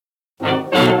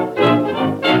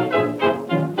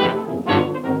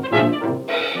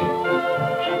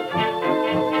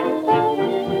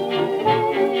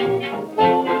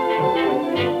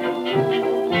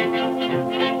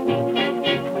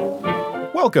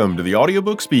Welcome to the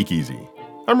Audiobook Speakeasy.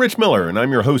 I'm Rich Miller, and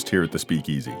I'm your host here at the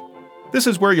Speakeasy. This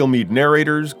is where you'll meet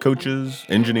narrators, coaches,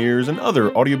 engineers, and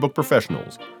other audiobook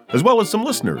professionals, as well as some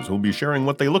listeners who'll be sharing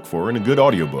what they look for in a good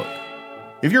audiobook.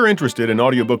 If you're interested in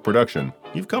audiobook production,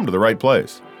 you've come to the right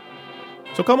place.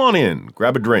 So come on in,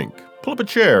 grab a drink, pull up a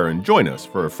chair, and join us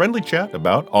for a friendly chat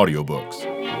about audiobooks.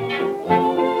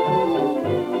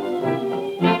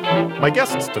 My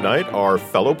guests tonight are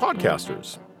fellow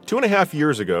podcasters. 2.5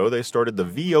 years ago, they started the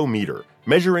VO Meter,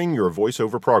 Measuring Your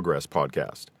Voiceover Progress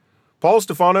podcast. Paul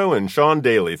Stefano and Sean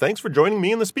Daeley, thanks for joining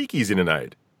me in the Speakeasy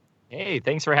tonight. Hey,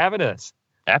 thanks for having us.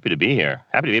 Happy to be here.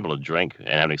 Happy to be able to drink and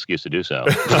have an excuse to do so.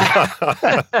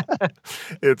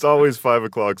 It's always 5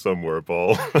 o'clock somewhere,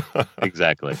 Paul.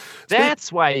 Exactly.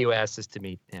 That's why you asked us to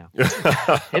meet now.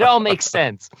 It all makes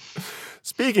sense.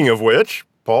 Speaking of which,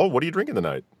 Paul, what are you drinking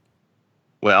tonight?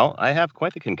 Well, I have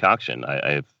quite the concoction.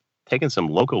 I've taken some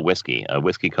local whiskey, a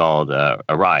whiskey called a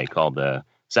rye called the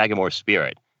Sagamore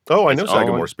Spirit. Oh, I know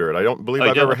Sagamore Spirit. I don't believe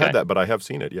I've ever Okay. had that, but I have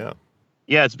seen it, yeah.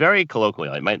 Yeah, it's very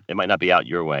colloquial. It might not be out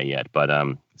your way yet, but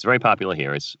it's very popular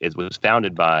here. It was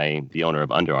founded by the owner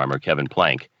of Under Armour, Kevin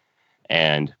Plank,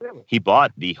 and he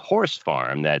bought the horse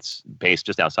farm that's based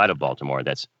just outside of Baltimore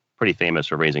that's pretty famous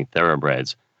for raising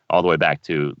thoroughbreds, all the way back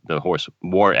to the horse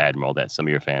War Admiral that some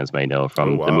of your fans may know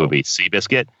from the movie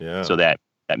Seabiscuit. Yeah. So that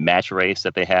match race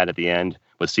that they had at the end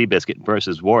was Seabiscuit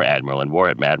versus War Admiral, and War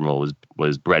Admiral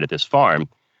was bred at this farm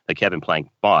that Kevin Plank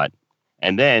bought,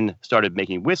 and then started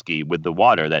making whiskey with the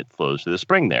water that flows to the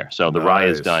spring there. So the rye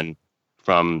is done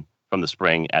from the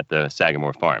spring at the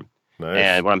Sagamore farm. Nice.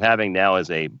 And what I'm having now is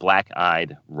a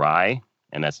black-eyed rye,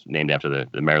 and that's named after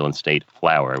the Maryland state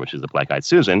flower, which is the black-eyed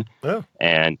Susan. Oh.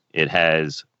 And it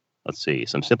has,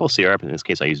 some simple syrup. In this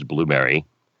case, I used blueberry,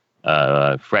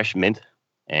 fresh mint,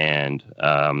 and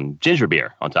ginger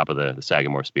beer on top of the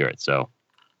Sagamore Spirit. So,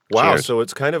 wow, cheers. so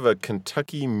it's kind of a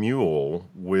Kentucky mule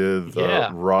with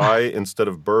rye instead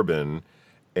of bourbon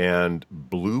and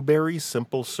blueberry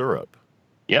simple syrup.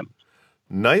 Yep.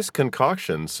 Nice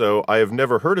concoction. So I have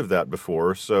never heard of that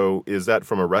before. So is that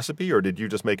from a recipe or did you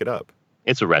just make it up?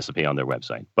 It's a recipe on their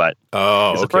website, but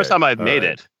it's the first time I've made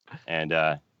it, and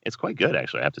it's quite good,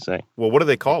 actually, I have to say. Well, what do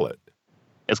they call it?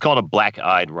 It's called a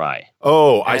black-eyed rye.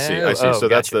 Oh, I see. So gotcha.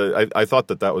 that's I thought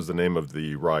that was the name of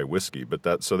the rye whiskey, but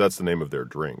that's the name of their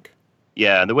drink.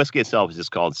 Yeah, the whiskey itself is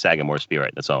just called Sagamore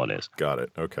Spirit. That's all it is. Got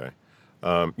it. Okay.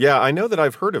 Yeah, I know that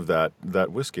I've heard of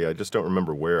that whiskey. I just don't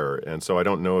remember where, and so I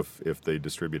don't know if they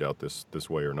distribute out this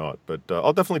way or not. But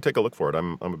I'll definitely take a look for it.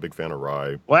 I'm a big fan of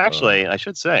rye. Well, actually, I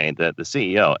should say that the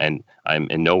CEO, and I'm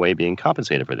in no way being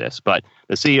compensated for this, but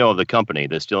the CEO of the company,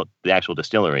 the actual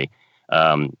distillery,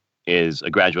 is a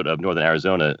graduate of Northern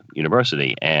Arizona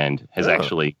University and has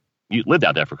actually lived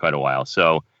out there for quite a while.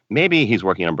 So maybe he's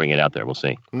working on bringing it out there. We'll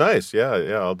see. Nice. Yeah.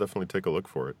 I'll definitely take a look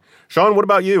for it. Sean, what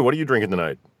about you? What are you drinking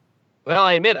tonight? Well,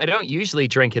 I admit I don't usually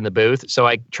drink in the booth, so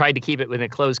I tried to keep it within a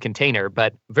closed container,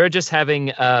 but we're just having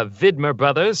Widmer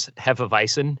Brothers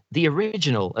Hefeweizen, the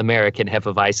original American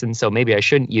Hefeweizen, so maybe I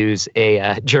shouldn't use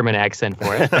a German accent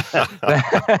for it.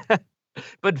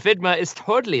 But Widmer is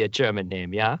totally a German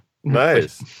name, yeah?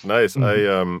 Nice.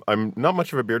 Mm-hmm. I'm not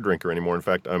much of a beer drinker anymore. In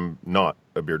fact, I'm not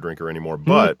a beer drinker anymore.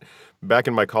 But back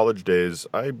in my college days,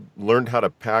 I learned how to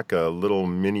pack a little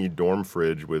mini dorm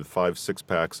fridge with 5-6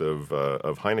 packs of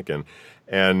Heineken.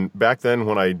 And back then,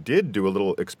 when I did do a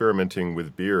little experimenting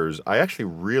with beers, I actually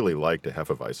really liked a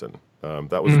Hefeweizen.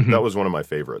 That was one of my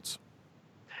favorites.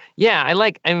 Yeah,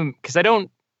 because I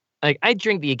don't I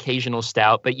drink the occasional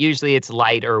stout, but usually it's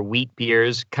light or wheat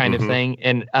beers kind of thing.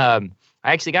 And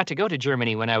I actually got to go to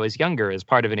Germany when I was younger as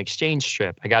part of an exchange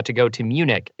trip. I got to go to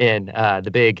Munich in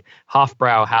the big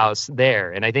Hofbrauhaus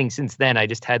there. And I think since then, I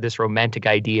just had this romantic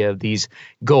idea of these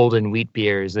golden wheat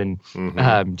beers and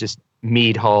just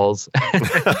mead halls.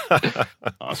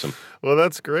 Awesome. Well,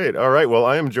 that's great. All right. Well,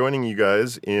 I am joining you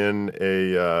guys in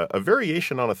a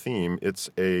variation on a theme.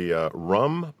 It's a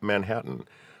rum Manhattan.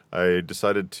 I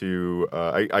decided to,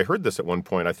 I heard this at one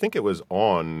point. I think it was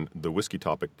on the Whiskey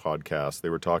Topic podcast. They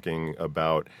were talking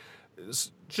about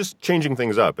just changing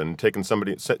things up and taking something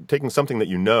that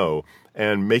you know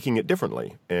and making it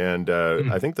differently. And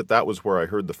I think that was where I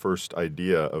heard the first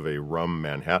idea of a rum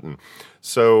Manhattan.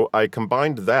 So I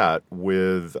combined that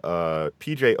with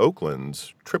PJ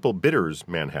Oakland's Triple Bitters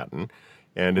Manhattan.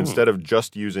 And instead of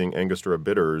just using Angostura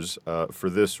bitters, for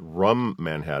this rum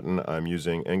Manhattan, I'm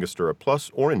using Angostura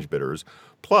plus orange bitters,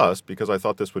 plus, because I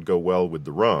thought this would go well with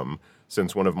the rum,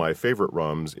 since one of my favorite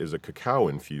rums is a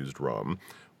cacao-infused rum,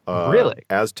 Really?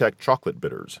 Aztec chocolate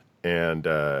bitters. And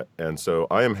so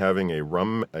I am having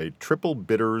a Triple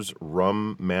Bitters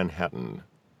Rum Manhattan.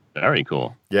 Very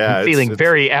cool. Yeah, I'm feeling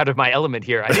very out of my element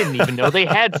here. I didn't even know they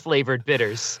had flavored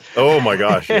bitters. Oh my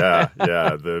gosh, yeah.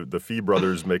 The Fee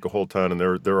brothers make a whole ton, and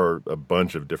there are a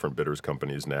bunch of different bitters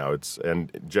companies now.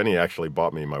 And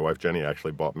my wife Jenny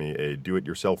actually bought me a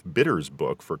do-it-yourself bitters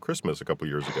book for Christmas a couple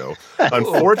years ago.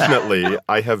 Unfortunately,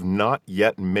 I have not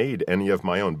yet made any of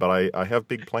my own, but I have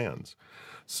big plans.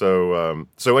 So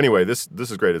anyway, this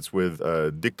is great. It's with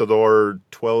Dictador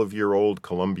 12-year-old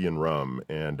Colombian rum,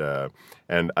 and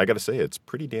I got to say, it's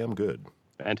pretty damn good.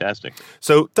 Fantastic.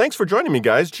 So thanks for joining me,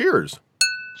 guys. Cheers.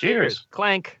 Cheers.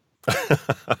 Clank. The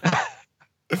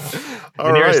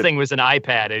nearest thing was an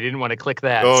iPad. I didn't want to click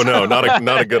that. Oh no,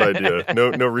 not a good idea.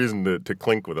 No reason to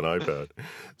clink with an iPad.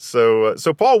 So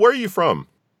Paul, where are you from?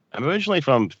 I'm originally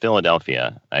from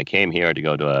Philadelphia. I came here to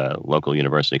go to a local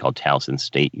university called Towson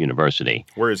State University.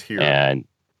 Where is here? And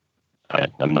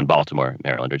I'm in Baltimore,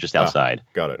 Maryland, or just outside.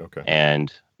 Got it. Okay. And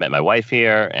met my wife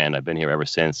here, and I've been here ever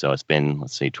since. So it's been,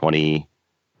 let's say,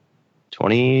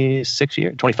 26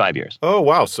 years, 25 years. Oh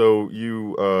wow! So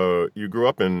you grew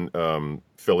up in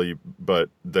Philly, but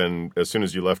then as soon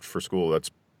as you left for school,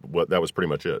 that was pretty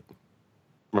much it.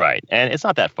 Right. And it's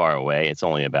not that far away. It's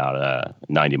only about a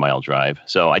 90-mile drive.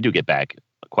 So I do get back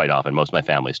quite often. Most of my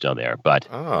family's still there. But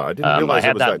I didn't realize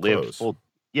it was that close.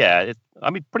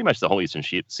 Pretty much the whole eastern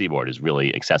seaboard is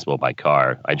really accessible by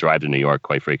car. I drive to New York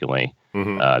quite frequently.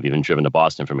 Mm-hmm. I've even driven to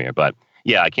Boston from here. But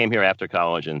yeah, I came here after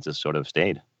college and just sort of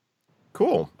stayed.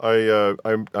 Cool.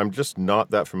 I'm just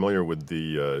not that familiar with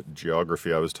the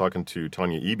geography. I was talking to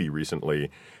Tanya Eby recently,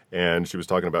 and she was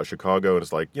talking about Chicago, and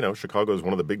it's like, Chicago is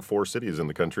one of the big 4 cities in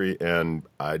the country, and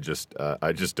I just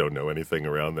don't know anything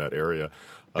around that area.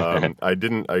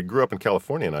 I grew up in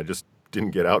California, and I just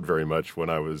didn't get out very much when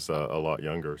I was a lot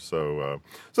younger. So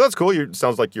that's cool.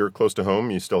 Sounds like you're close to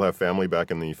home. You still have family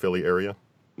back in the Philly area?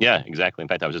 Yeah, exactly. In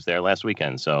fact, I was just there last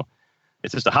weekend, so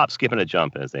it's just a hop, skip, and a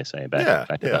jump, as they say, back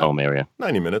to the home area.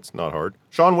 90 minutes, not hard.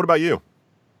 Sean, what about you?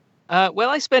 Well,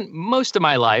 I spent most of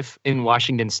my life in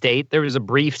Washington State. There was a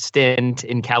brief stint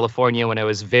in California when I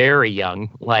was very young,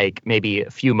 like maybe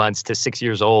a few months to 6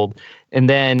 years old. And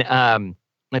then,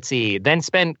 then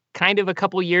spent kind of a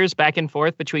couple years back and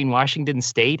forth between Washington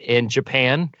State and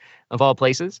Japan, of all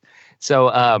places.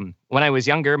 So when I was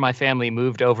younger, my family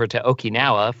moved over to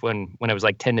Okinawa when I was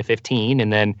like 10 to 15,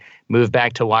 and then moved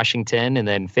back to Washington, and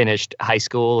then finished high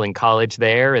school and college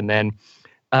there. And then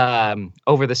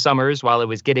over the summers, while I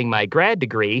was getting my grad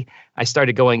degree, I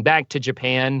started going back to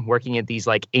Japan, working at these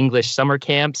like English summer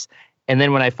camps. And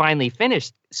then when I finally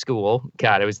finished school,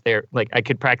 God, I was there, like I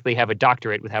could practically have a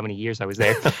doctorate with how many years I was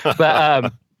there.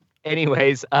 But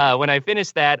anyways, when I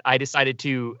finished that, I decided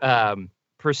to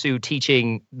pursue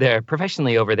teaching there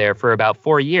professionally over there for about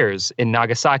 4 years in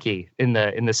Nagasaki in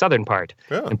the southern part,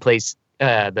 in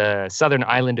the southern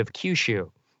island of Kyushu.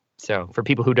 So for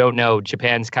people who don't know,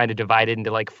 Japan's kind of divided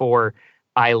into like 4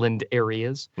 island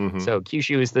areas. Mm-hmm. So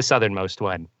Kyushu is the southernmost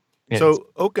one. So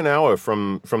Okinawa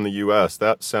from the U.S.,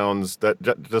 that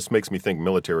just makes me think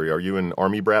military. Are you an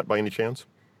Army brat by any chance?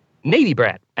 Navy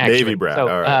brat, actually. Navy brat, so,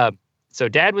 all right. So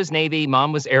Dad was Navy,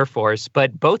 Mom was Air Force,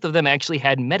 but both of them actually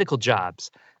had medical jobs.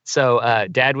 So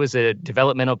Dad was a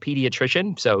developmental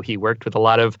pediatrician, so he worked with a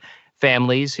lot of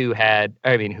families he was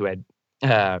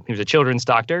a children's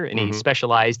doctor, and he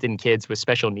specialized in kids with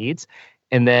special needs.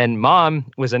 And then Mom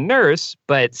was a nurse,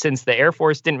 but since the Air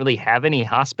Force didn't really have any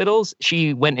hospitals,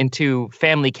 she went into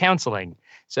family counseling,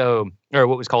 or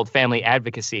what was called family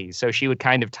advocacy. So she would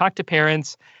kind of talk to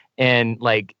parents and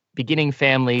like beginning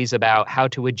families about how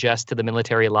to adjust to the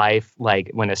military life, like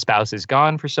when a spouse is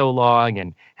gone for so long,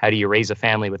 and how do you raise a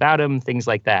family without him, things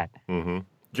like that. Mm-hmm.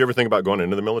 Did you ever think about going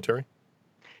into the military?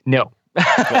 No.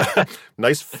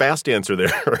 Nice, fast answer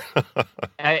there.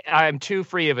 I'm too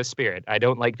free of a spirit. I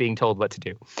don't like being told what to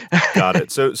do. Got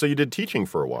it. So you did teaching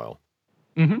for a while.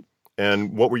 Mm-hmm.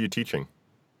 And what were you teaching?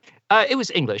 It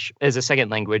was English as a second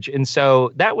language. And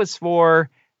so that was for...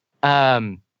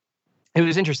 it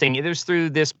was interesting. It was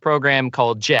through this program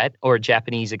called JET, or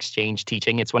Japanese Exchange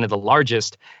Teaching. It's one of the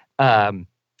largest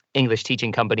English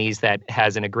teaching companies that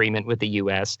has an agreement with the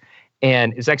U.S.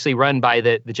 And it's actually run by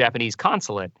the Japanese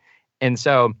consulate. And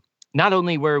so not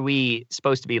only were we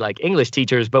supposed to be like English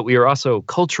teachers, but we were also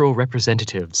cultural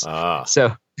representatives.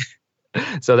 So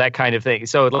that kind of thing.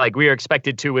 So like we were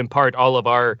expected to impart all of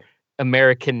our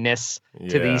Americanness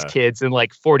to these kids in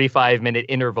like 45-minute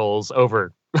intervals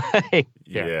over.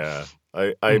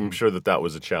 I'm sure that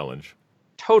was a challenge.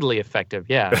 Totally effective.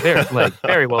 Yeah.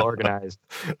 Very well organized.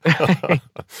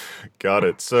 Got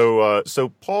it. So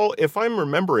Paul, if I'm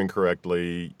remembering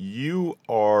correctly, you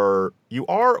are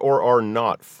or are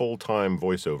not full-time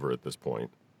voiceover at this point?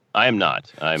 I am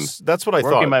not. I'm That's what I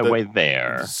thought. working my way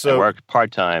there. So I work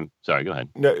part-time. Sorry, go ahead.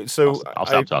 No, so I'll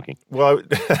stop talking. Well,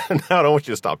 no, I don't want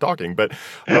you to stop talking. But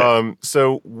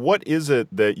so, what is it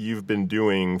that you've been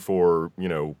doing for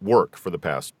work for the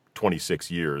past 26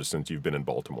 years since you've been in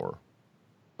Baltimore?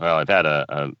 Well, I've had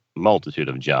a multitude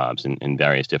of jobs in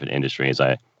various different industries.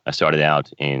 I started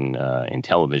out in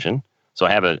television. So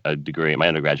I have a degree. My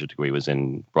undergraduate degree was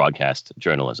in broadcast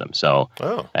journalism. So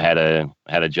I had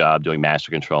a job doing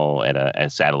master control at a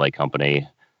satellite company.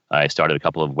 I started a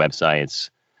couple of websites.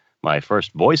 My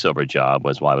first voiceover job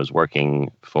was while I was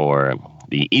working for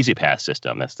the Easy Pass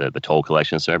system. That's the toll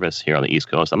collection service here on the East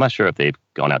Coast. I'm not sure if they've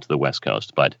gone out to the West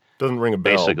Coast, but doesn't ring a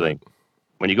bell. Basically,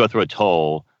 when you go through a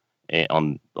toll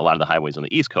on a lot of the highways on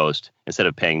the East Coast, instead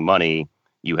of paying money,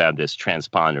 you have this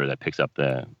transponder that picks up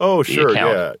the sure,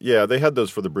 account. Yeah. They had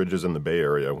those for the bridges in the Bay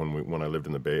Area when I lived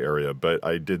in the Bay Area, but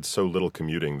I did so little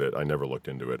commuting that I never looked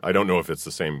into it. I don't know if it's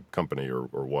the same company or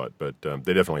what, but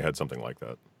they definitely had something like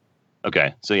that.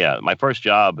 Okay, so yeah, my first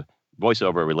job,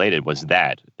 voiceover related, was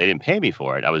that. They didn't pay me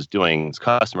for it. I was doing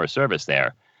customer service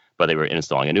there, but they were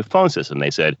installing a new phone system.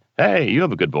 They said, "Hey, you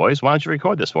have a good voice. Why don't you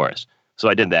record this for us?" So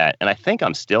I did that, and I think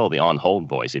I'm still the on-hold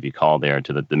voice. If you call there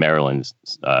to the Maryland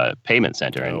payment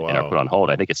center and are put on hold,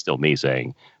 I think it's still me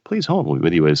saying, "Please hold. We'll be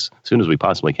with you as soon as we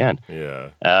possibly can." Yeah.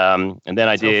 And then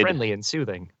I did... So friendly and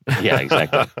soothing. Yeah,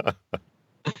 exactly.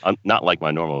 Not like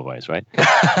my normal voice, right?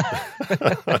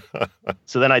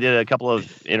 So then I did a couple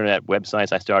of internet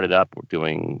websites I started up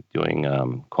doing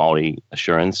quality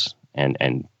assurance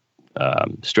and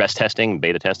stress testing,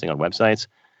 beta testing on websites.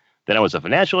 Then I was a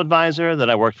financial advisor.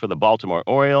 Then I worked for the Baltimore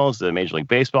Orioles, the Major League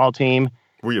Baseball team.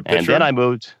 Were you a pitcher? And then I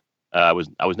moved. I was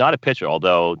not a pitcher,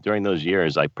 although during those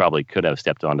years I probably could have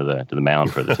stepped onto the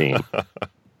mound for the team.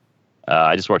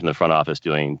 I just worked in the front office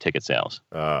doing ticket sales.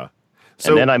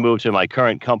 And then I moved to my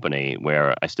current company,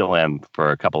 where I still am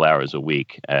for a couple hours a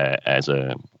week as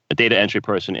a data entry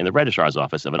person in the registrar's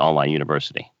office of an online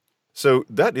university. So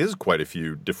that is quite a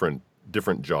few different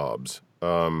jobs.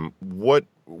 What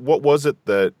was it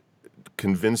that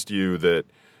convinced you that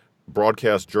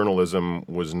broadcast journalism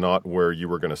was not where you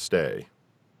were going to stay?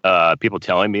 People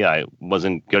telling me I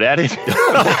wasn't good at it,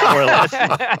 more or less.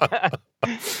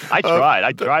 I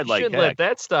tried like shouldn't heck. let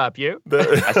that stop you.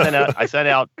 I sent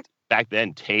out back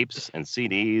then tapes and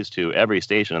CDs to every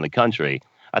station in the country.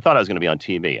 I thought I was going to be on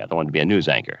TV. I wanted to be a news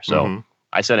anchor. So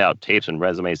I sent out tapes and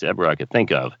resumes to everywhere I could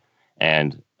think of.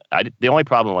 And the only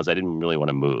problem was I didn't really want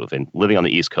to move. And living on the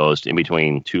East Coast in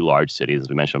between two large cities, as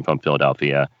we mentioned, I'm from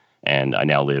Philadelphia, and I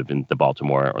now live in the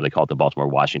Baltimore, or they call it the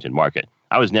Baltimore-Washington market.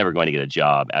 I was never going to get a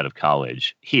job out of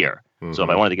college here. So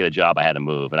if I wanted to get a job, I had to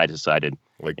move. And I decided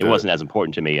it wasn't as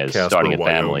important to me as Casper, starting a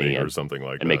family Wyoming and or something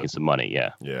like and that. making some money.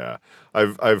 Yeah. Yeah.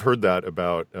 I've heard that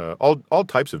about all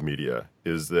types of media,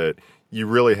 is that you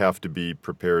really have to be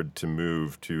prepared to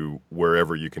move to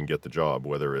wherever you can get the job,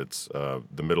 whether it's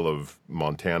the middle of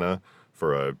Montana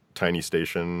for a tiny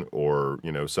station, or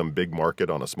some big market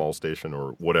on a small station,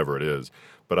 or whatever it is.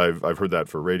 But I've heard that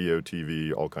for radio,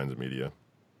 TV, all kinds of media.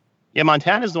 Yeah,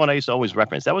 Montana is the one I used to always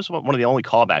reference. That was one of the only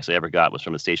callbacks I ever got, was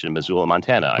from a station in Missoula,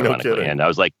 Montana, ironically. No kidding. And I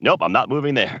was like, nope, I'm not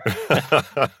moving there.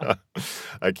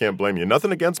 I can't blame you.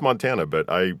 Nothing against Montana, but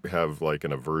I have like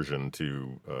an aversion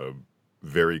to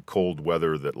very cold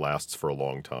weather that lasts for a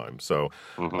long time. So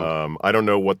I don't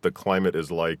know what the climate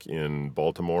is like in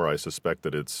Baltimore. I suspect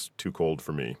that it's too cold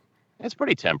for me. It's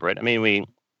pretty temperate. I mean,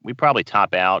 we probably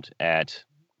top out at,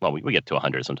 well, we get to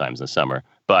 100 sometimes in the summer,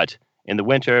 but in the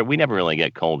winter, we never really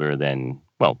get colder than,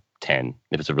 10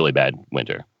 if it's a really bad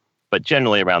winter. But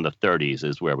generally around the 30s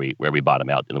is where we bottom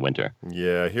out in the winter.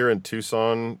 Yeah, here in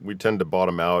Tucson, we tend to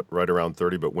bottom out right around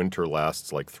 30, but winter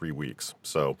lasts like 3 weeks.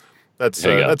 So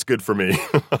that's good for me.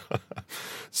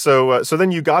 So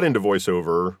then you got into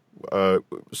voiceover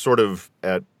sort of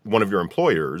at one of your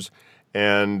employers,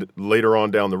 and later on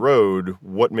down the road,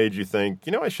 what made you think,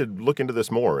 I should look into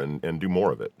this more and do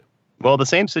more of it? Well, the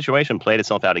same situation played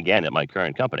itself out again at my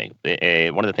current company.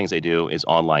 One of the things they do is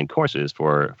online courses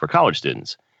for college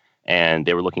students. And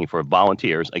they were looking for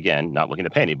volunteers, again, not looking to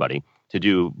pay anybody, to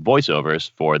do voiceovers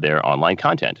for their online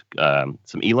content,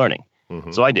 some e-learning.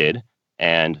 So I did,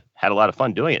 and had a lot of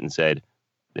fun doing it, and said,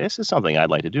 this is something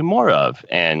I'd like to do more of.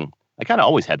 And I kind of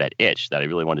always had that itch that I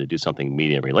really wanted to do something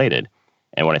media related.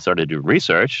 And when I started to do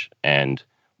research and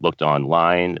looked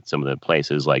online at some of the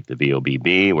places like the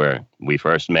VOBB where we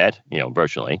first met,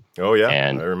 virtually. Oh, yeah,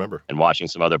 and I remember. And watching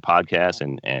some other podcasts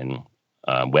and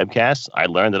webcasts, I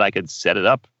learned that I could set it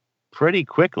up pretty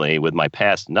quickly with my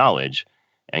past knowledge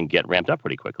and get ramped up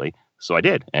pretty quickly. So I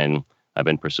did, and I've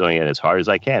been pursuing it as hard as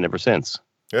I can ever since.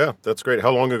 Yeah, that's great.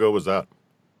 How long ago was that?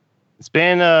 It's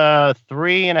been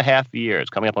 3.5 years,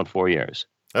 coming up on 4 years.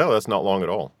 Oh, that's not long at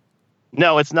all.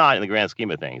 No, it's not in the grand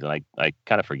scheme of things. And I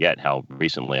kind of forget how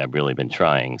recently I've really been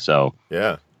trying. So,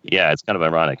 Yeah. it's kind of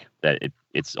ironic that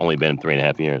it's only been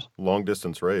 3.5 years. Long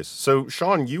distance race. So,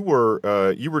 Sean, you were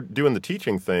doing the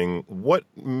teaching thing. What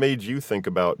made you think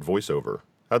about voiceover?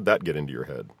 How'd that get into your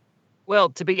head? Well,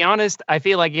 to be honest, I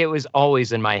feel like it was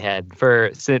always in my head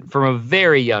from a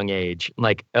very young age.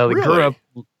 Like, I grew up.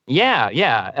 Yeah.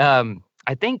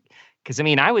 I think because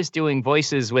I was doing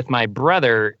voices with my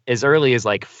brother as early as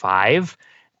like 5.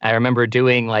 I remember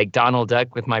doing like Donald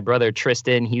Duck with my brother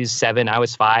Tristan. He was 7, I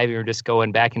was 5. We were just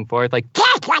going back and forth like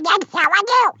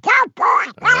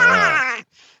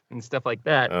and stuff like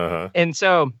that. Uh-huh. And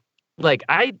so, like,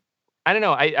 I don't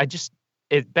know. I just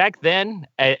back then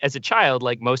as a child,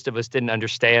 like most of us didn't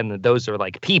understand that those are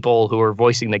like people who are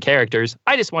voicing the characters.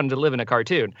 I just wanted to live in a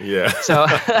cartoon. Yeah. So,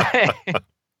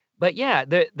 but yeah,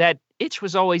 that itch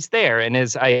was always there. And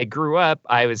as I grew up,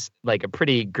 I was like a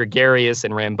pretty gregarious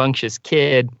and rambunctious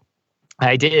kid.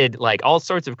 I did like all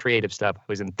sorts of creative stuff. I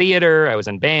was in theater. I was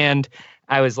in band.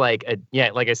 I was like,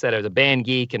 like I said, I was a band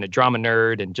geek and a drama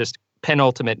nerd and just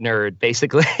penultimate nerd,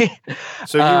 basically.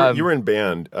 So you were in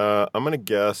band. I'm going to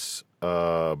guess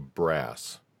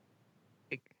brass.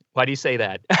 Why do you say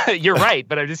that? You're right,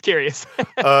 but I'm just curious.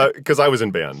 Because I was in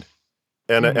band.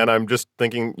 And Mhm. and I'm just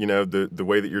thinking, the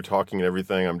way that you're talking and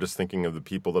everything, I'm just thinking of the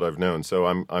people that I've known. So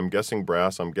I'm guessing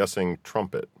brass. I'm guessing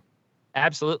trumpet.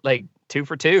 Absolutely, like 2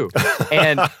 for 2.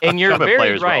 And you're Trumpet very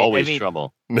players right. were always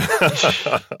trouble.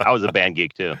 I was a band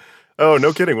geek too. Oh,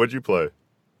 no kidding. What'd you play?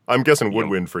 I'm guessing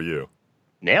woodwind for you.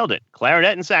 Nailed it.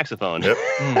 Clarinet and saxophone. Yep.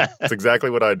 That's exactly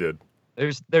what I did.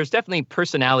 There's definitely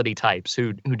personality types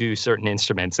who do certain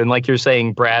instruments, and like you're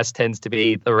saying, brass tends to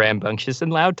be the rambunctious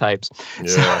and loud types.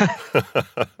 Yeah.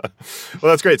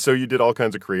 Well, that's great. So you did all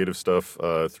kinds of creative stuff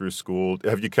through school.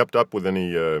 Have you kept up with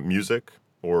any music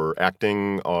or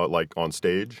acting like on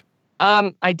stage?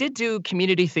 I did do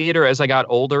community theater as I got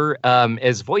older.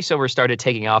 As voiceover started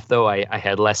taking off, though, I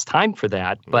had less time for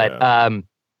that. But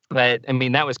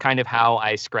that was kind of how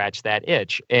I scratched that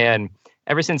itch. And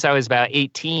ever since I was about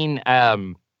 18,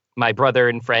 my brother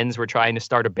and friends were trying to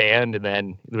start a band, and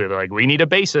then they were like, "We need a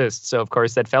bassist." So of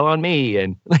course that fell on me.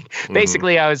 And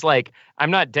basically, I was like,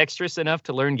 "I'm not dexterous enough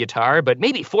to learn guitar, but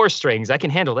maybe 4 strings, I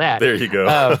can handle that." There you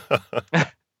go.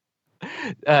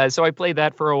 So I played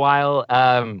that for a while.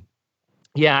 I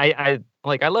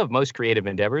love most creative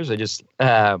endeavors. I just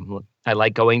I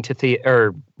like going to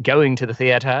the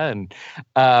theater,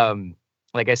 and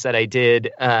like I said, I did.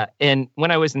 And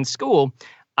when I was in school,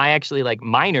 I actually like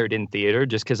minored in theater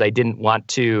just because I didn't want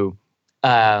to.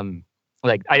 I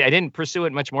didn't pursue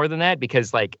it much more than that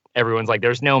because like everyone's like,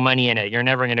 "There's no money in it. You're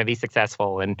never going to be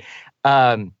successful." And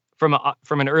from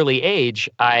an early age,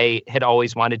 I had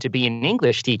always wanted to be an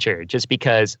English teacher just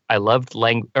because I loved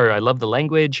I love the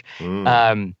language.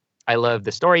 I love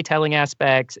the storytelling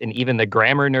aspects and even the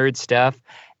grammar nerd stuff.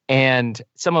 And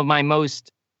some of my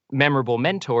most memorable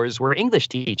mentors were English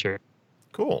teachers.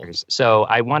 Cool. So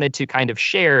I wanted to kind of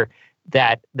share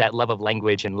that love of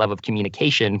language and love of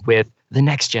communication with the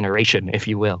next generation, if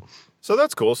you will. So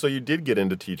that's cool. So you did get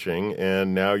into teaching,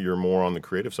 and now you're more on the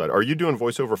creative side. Are you doing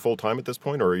voiceover full time at this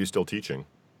point, or are you still teaching?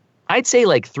 I'd say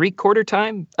like 3/4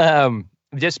 time,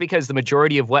 just because the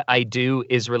majority of what I do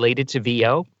is related to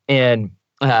VO. And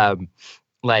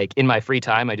like in my free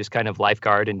time, I just kind of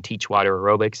lifeguard and teach water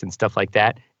aerobics and stuff like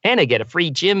that. And I get a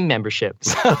free gym membership.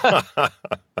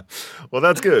 Well,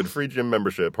 that's good. Free gym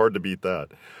membership. Hard to beat that.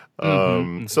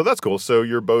 So that's cool. So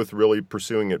you're both really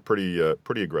pursuing it pretty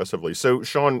aggressively. So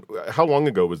Sean, how long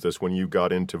ago was this when you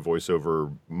got into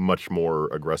voiceover much more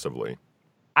aggressively?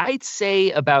 I'd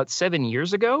say about 7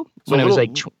 years ago So when I was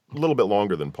like a little bit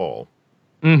longer than Paul.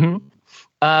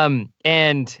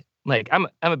 And like I'm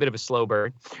a bit of a slow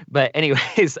bird, but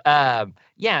anyways, so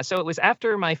it was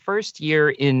after my first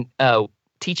year in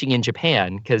teaching in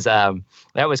Japan, because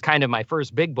that was kind of my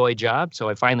first big boy job. So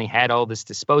I finally had all this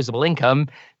disposable income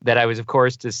that I was, of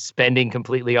course, just spending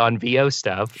completely on VO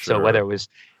stuff. Sure. So whether it was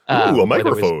a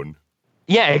microphone.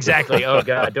 Yeah, exactly. Oh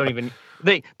God, don't even.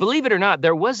 Believe it or not,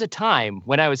 there was a time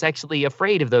when I was actually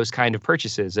afraid of those kind of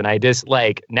purchases, and I just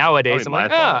like nowadays I'm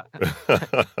like,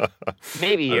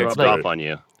 maybe it's like like off on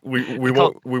you. We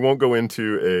won't go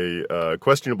into a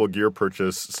questionable gear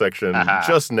purchase section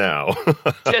just now.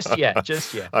 just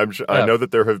yet. I know that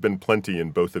there have been plenty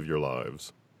in both of your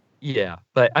lives. Yeah,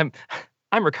 but I'm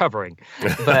recovering.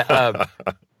 But I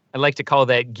like to call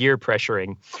that gear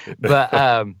pressuring.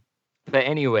 But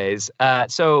anyways,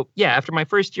 so yeah, after my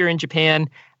first year in Japan,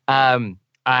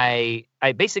 I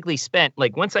basically spent,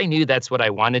 like, once I knew that's what I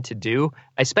wanted to do,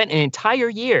 I spent an entire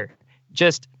year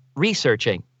just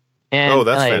researching. Oh, And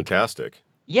that's like, fantastic.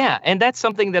 yeah, and that's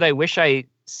something that I wish I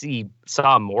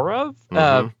saw more of,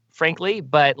 Mm-hmm. frankly.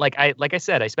 But like I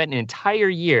said, I spent an entire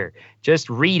year just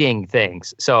reading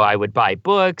things. So I would buy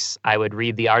books, I would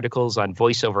read the articles on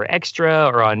VoiceOver Extra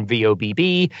or on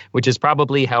VOBB, which is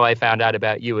probably how I found out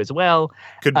about you as well.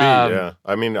 Could be, Um, yeah.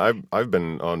 I mean, I've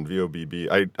been on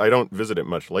VOBB. I don't visit it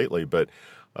much lately, but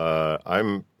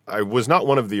I was not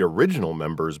one of the original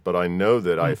members, but I know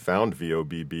that I found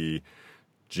VOBB.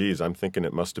 Geez, I'm thinking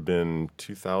it must have been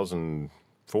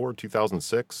 2004,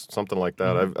 2006, something like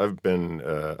that.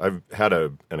 I've had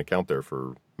an account there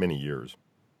for many years.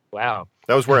 wow.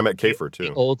 That was where I met The Kafer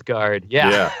too. old guard.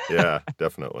 Yeah. Yeah,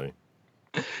 definitely.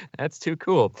 That's too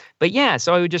cool. But yeah,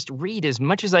 so I would just read as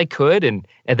much as I could. And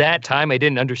at that time, I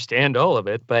didn't understand all of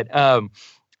it. But and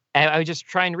I would just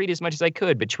try and read as much as I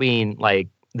could between like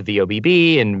the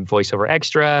VOBB and VoiceOver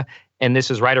Extra. And this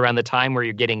was right around the time where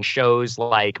you're getting shows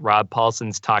like Rob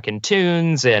Paulson's Talkin'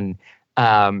 Tunes and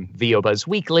VO Buzz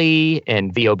Weekly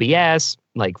and VOBS,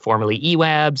 like formerly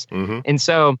eWabs. Mm-hmm. And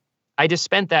so I just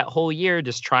spent that whole year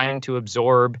just trying to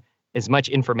absorb as much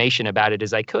information about it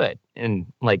as I could, and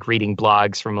like reading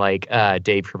blogs from like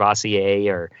Dave Crevassier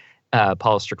or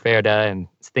Paul Strickwerda and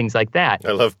things like that.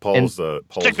 I love Paul's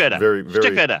Strickwerda. very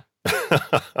Strickwerda.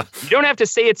 You don't have to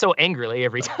say it so angrily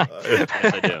every time. Yes,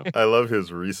 I do. I love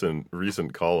his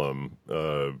recent column,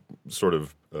 sort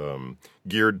of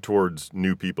geared towards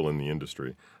new people in the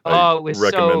industry. I It was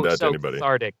recommend that to so anybody.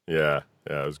 cathartic. Yeah,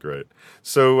 it was great.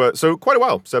 So quite a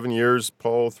while, 7 years,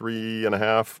 Paul,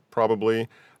 3.5 probably.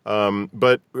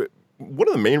 But one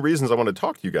of the main reasons I want to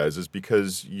talk to you guys is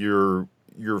because your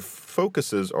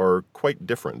focuses are quite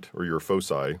different, or your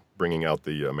foci, bringing out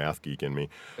the math geek in me,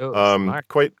 Smart.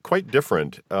 quite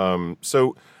different.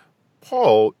 So,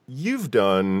 Paul, you've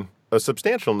done a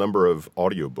substantial number of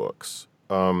audiobooks.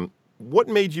 What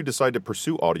made you decide to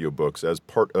pursue audiobooks as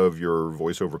part of your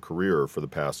voiceover career for the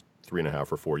past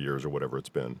 3.5 or 4 years or whatever it's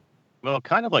been? Well,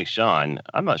 kind of like Sean,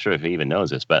 I'm not sure if he even knows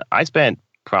this, but I spent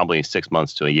probably 6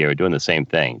 months to a year doing the same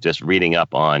thing, just reading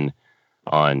up on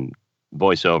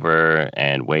voiceover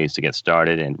and ways to get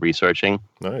started and researching.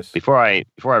 Nice. Before I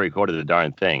recorded the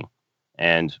darn thing.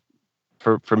 And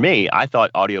for me, I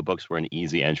thought audiobooks were an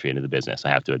easy entry into the business, I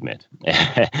have to admit.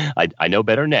 I know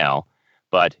better now,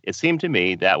 but it seemed to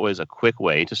me that was a quick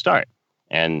way to start.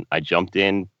 And I jumped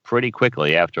in pretty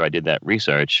quickly after I did that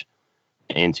research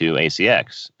into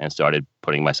ACX and started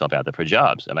putting myself out there for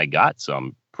jobs. And I got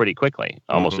some pretty quickly,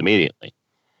 almost immediately.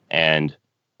 And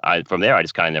from there, I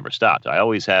just kind of never stopped. I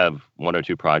always have 1 or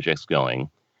 2 projects going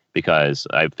because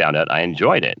I found out I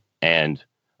enjoyed it. And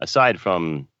aside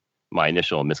from my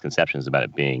initial misconceptions about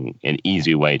it being an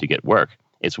easy way to get work,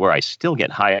 it's where I still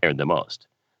get hired the most.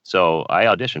 So I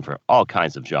audition for all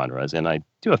kinds of genres, and I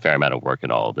do a fair amount of work in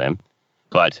all of them.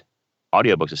 But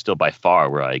audiobooks is still by far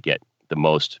where I get the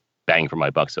most bang for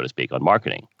my buck, so to speak, on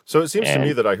marketing. So it seems to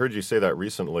me that I heard you say that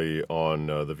recently on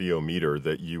the VO Meter,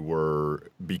 that you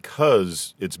were,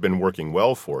 because it's been working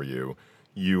well for you,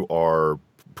 you are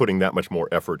putting that much more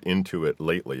effort into it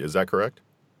lately. Is that correct?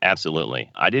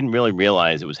 Absolutely. I didn't really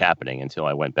realize it was happening until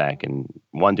I went back and,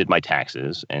 1, did my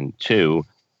taxes, and 2,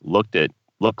 looked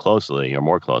closely or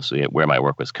more closely at where my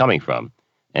work was coming from.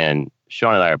 And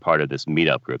Sean and I are part of this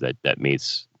meetup group that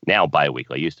meets now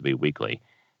bi-weekly. It used to be weekly.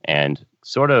 And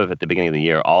sort of at the beginning of the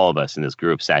year, all of us in this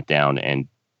group sat down and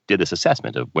did this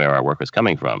assessment of where our work was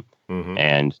coming from. Mm-hmm.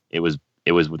 And it was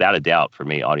without a doubt for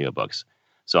me, audiobooks.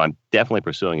 So I'm definitely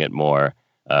pursuing it more.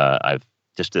 I've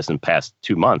just this in the past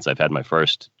 2 months, I've had my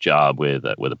first job with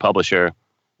a publisher,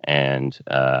 and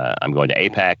I'm going to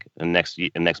APAC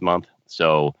next month.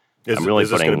 So I'm really is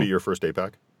this going to be your first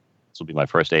APAC? This will be my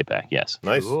first APAC. Yes.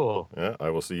 Nice. Cool. Yeah, I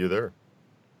will see you there.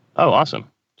 Oh, awesome.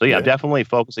 So yeah, Yeah. I'm definitely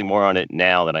focusing more on it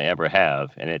now than I ever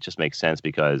have, and it just makes sense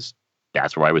because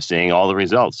that's where I was seeing all the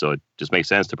results. So it just makes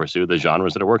sense to pursue the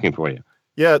genres that are working for you.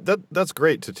 Yeah, that's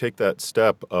great to take that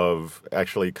step of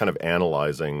actually kind of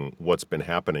analyzing what's been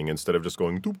happening instead of just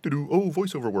going,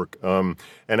 voiceover work, and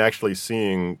actually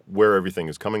seeing where everything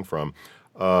is coming from.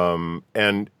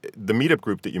 And the meetup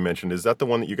group that you mentioned, is that the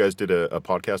one that you guys did a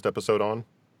podcast episode on?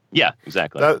 Yeah,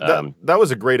 exactly. That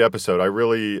was a great episode. I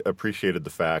really appreciated the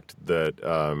fact that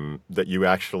that you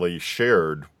actually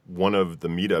shared one of the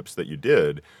meetups that you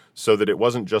did, so that it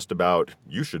wasn't just about,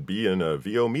 you should be in a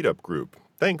VO meetup group.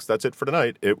 Thanks, that's it for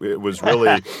tonight. It was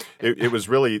really, it was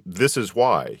really, this is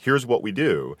why. Here's what we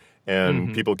do,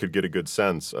 and people could get a good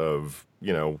sense of,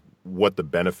 what the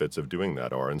benefits of doing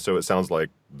that are. And so it sounds like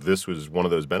this was one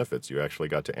of those benefits. You actually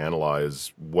got to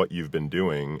analyze what you've been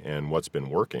doing and what's been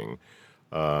working.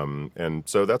 And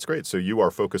so that's great. So you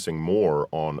are focusing more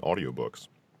on audiobooks.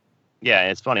 Yeah,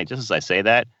 and it's funny. Just as I say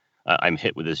that, I'm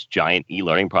hit with this giant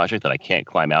e-learning project that I can't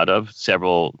climb out of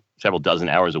several dozen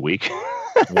hours a week.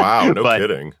 Wow, no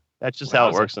kidding. That's just how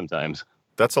it works sometimes.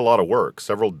 That's a lot of work.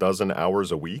 Several dozen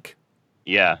hours a week?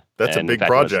 Yeah. That's a big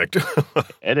project.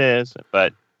 It is,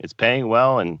 but it's paying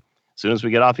well, and as soon as we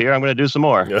get off here, I'm going to do some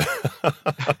more.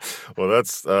 Well,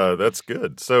 that's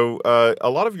good. So a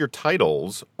lot of your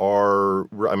titles are,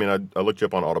 I mean, I looked you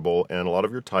up on Audible, and a lot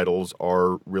of your titles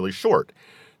are really short.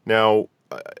 Now,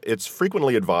 it's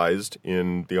frequently advised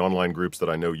in the online groups that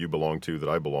I know you belong to, that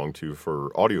I belong to for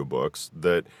audiobooks,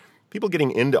 that people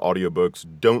getting into audiobooks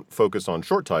don't focus on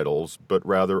short titles, but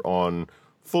rather on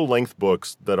full-length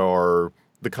books that are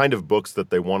the kind of books that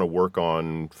they want to work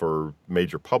on for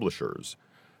major publishers.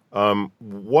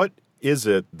 What is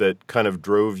it that kind of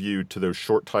drove you to those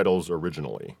short titles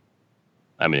originally?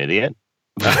 I'm an idiot.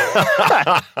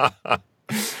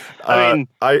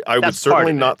 I would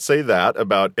certainly not say that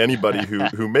about anybody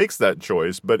who makes that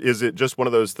choice, but is it just one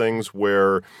of those things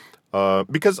where,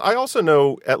 because I also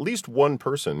know at least one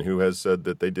person who has said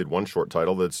that they did one short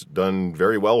title that's done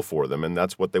very well for them, and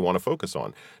that's what they want to focus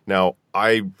on. Now,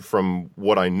 from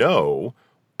what I know,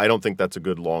 I don't think that's a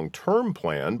good long-term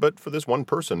plan, but for this one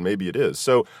person, maybe it is.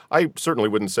 So I certainly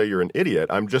wouldn't say you're an idiot.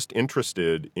 I'm just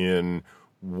interested in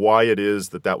why it is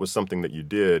that was something that you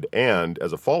did, and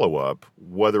as a follow-up,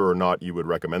 whether or not you would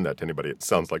recommend that to anybody. It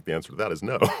sounds like the answer to that is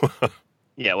no.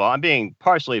 Yeah, well, I'm being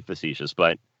partially facetious,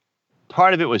 but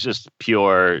part of it was just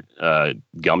pure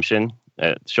gumption.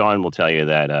 Sean will tell you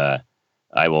that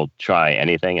I will try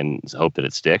anything and hope that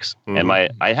it sticks. Mm-hmm. And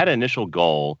I had an initial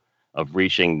goal of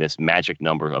reaching this magic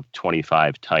number of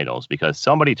 25 titles because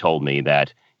somebody told me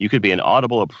that you could be an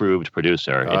Audible-approved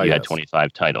producer if you had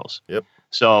 25 titles. Yep.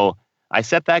 So I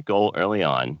set that goal early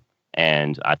on,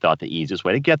 and I thought the easiest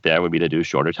way to get there would be to do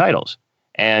shorter titles.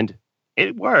 And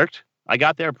it worked. I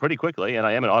got there pretty quickly, and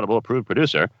I am an Audible-approved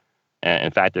producer. And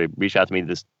in fact, they reached out to me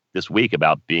this week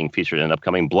about being featured in an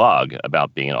upcoming blog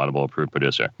about being an Audible-approved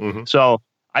producer. Mm-hmm. So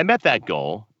I met that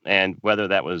goal, and whether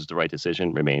that was the right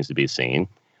decision remains to be seen.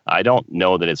 I don't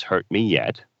know that it's hurt me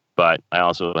yet, but I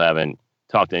also haven't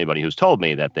talked to anybody who's told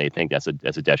me that they think that's a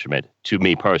detriment to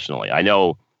me personally. I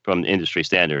know from industry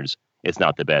standards, it's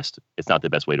not the best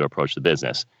way to approach the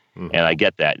business. Mm-hmm. And I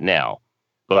get that now.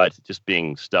 But just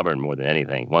being stubborn more than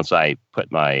anything, once I put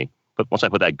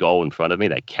that goal in front of me,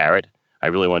 that carrot, I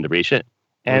really wanted to reach it.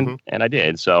 And I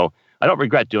did. So I don't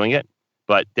regret doing it,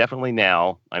 but definitely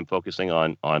now I'm focusing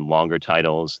on longer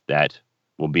titles that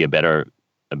will be a better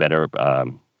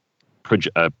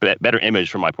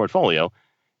image for my portfolio.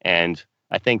 And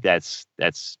I think that's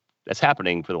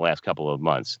happening for the last couple of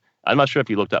months. I'm not sure if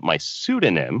you looked up my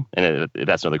pseudonym, and if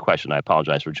that's another question, I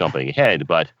apologize for jumping ahead,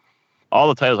 but all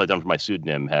the titles I've done for my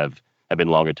pseudonym have been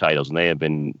longer titles, and they have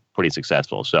been pretty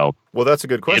successful. So, well, that's a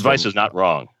good question. The advice is not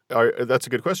wrong. That's a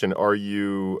good question. Are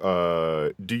you,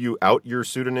 do you out your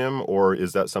pseudonym, or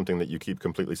is that something that you keep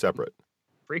completely separate?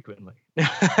 Frequently.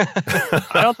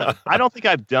 I don't think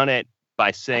I've done it by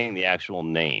saying the actual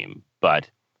name, but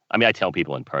I mean, I tell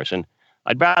people in person.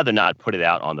 I'd rather not put it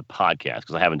out on the podcast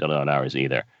because I haven't done it on ours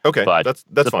either. Okay, but that's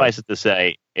suffice fine. it to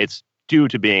say, it's due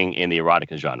to being in the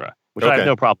erotica genre, which I have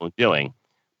no problem doing.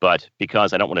 But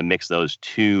because I don't want to mix those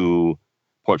two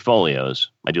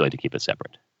portfolios, I do like to keep it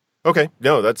separate. Okay,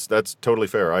 no, that's totally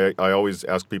fair. I always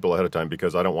ask people ahead of time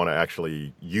because I don't want to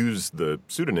actually use the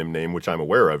pseudonym name, which I'm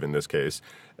aware of in this case.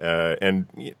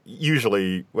 And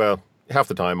usually, well, half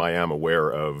the time I am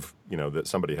aware of, that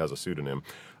somebody has a pseudonym.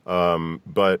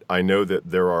 But I know that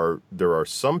there are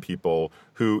some people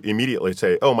who immediately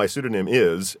say, "Oh, my pseudonym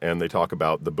is," and they talk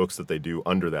about the books that they do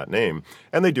under that name,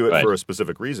 and they do it for a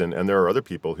specific reason. And there are other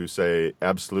people who say,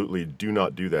 "Absolutely, do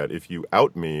not do that. If you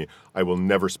out me, I will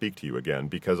never speak to you again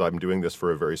because I'm doing this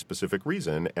for a very specific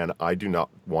reason, and I do not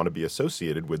want to be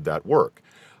associated with that work."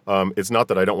 It's not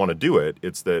that I don't want to do it.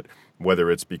 It's that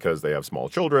whether it's because they have small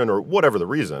children or whatever the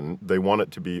reason, they want it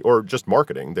to be, or just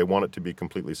marketing, they want it to be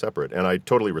completely separate. And I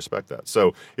totally respect that.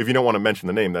 So if you don't want to mention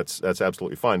the name, that's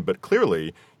absolutely fine. But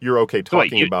clearly, you're okay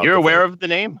talking about. You're aware of the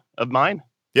name of mine?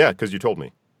 Yeah, because you told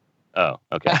me. Oh,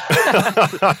 okay.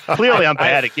 Clearly, I'm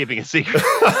bad at keeping a secret.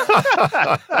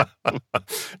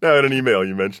 No, in an email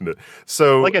you mentioned it.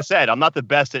 So, like I said, I'm not the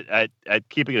best at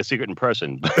keeping it a secret in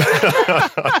person.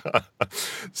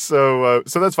 so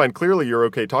that's fine. Clearly, you're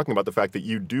okay talking about the fact that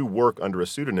you do work under a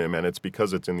pseudonym, and it's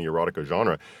because it's in the erotica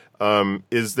genre.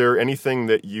 Is there anything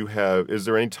that you have? Is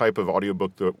there any type of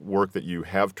audiobook work that you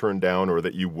have turned down, or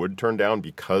that you would turn down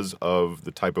because of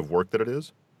the type of work that it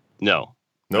is? No.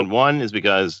 Nope. And one is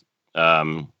because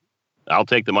I'll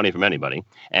take the money from anybody,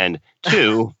 and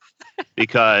two,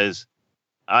 because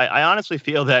I honestly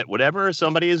feel that whatever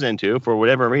somebody is into, for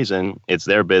whatever reason, it's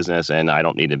their business, and I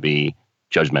don't need to be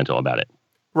judgmental about it.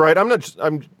 Right.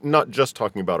 I'm not just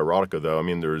talking about erotica, though. I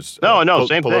mean, there's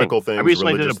same political thing. things. I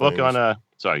recently did a book things. on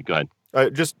Sorry, go ahead.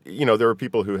 There are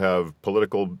people who have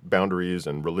political boundaries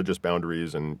and religious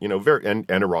boundaries, and and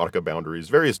erotica boundaries,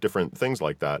 various different things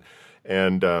like that.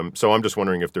 And so I'm just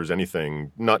wondering if there's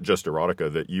anything, not just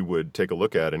erotica, that you would take a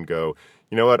look at and go,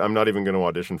 you know what, I'm not even going to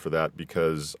audition for that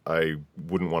because I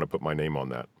wouldn't want to put my name on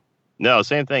that. No,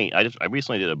 same thing. I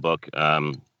recently did a book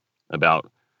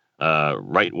about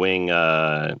right-wing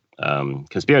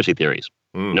conspiracy theories.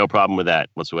 No problem with that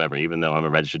whatsoever, even though I'm a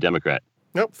registered Democrat.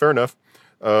 Nope, fair enough.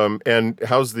 And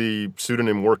how's the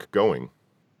pseudonym work going?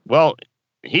 Well,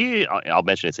 I'll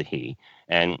mention it's a he,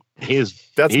 and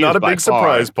That's not a big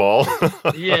surprise, Paul.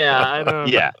 Yeah, I don't know.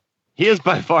 Yeah. He is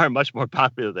by far much more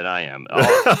popular than I am.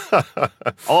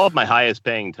 All of my highest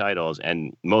paying titles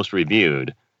and most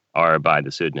reviewed are by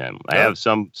the pseudonym. I have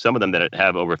some of them that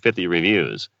have over 50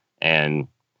 reviews and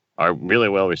are really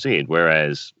well received,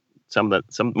 whereas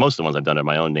most of the ones I've done under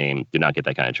my own name do not get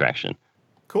that kind of traction.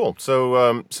 Cool.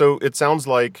 So it sounds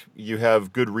like you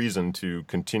have good reason to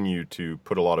continue to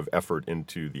put a lot of effort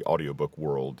into the audiobook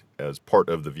world as part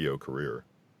of the VO career.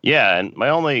 Yeah, and my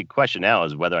only question now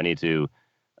is whether I need to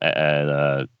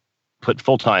put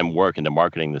full-time work into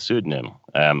marketing the pseudonym.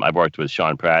 I've worked with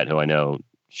Sean Pratt, who I know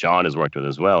Sean has worked with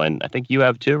as well, and I think you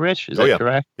have too, Rich. Is that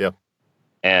correct? Yeah.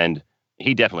 And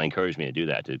he definitely encouraged me to do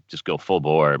that, to just go full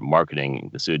bore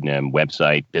marketing the pseudonym,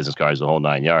 website, business cards, the whole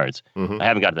 9 yards. Mm-hmm. I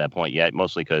haven't got to that point yet,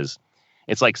 mostly because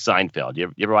it's like Seinfeld.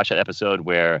 You ever watch that episode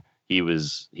where he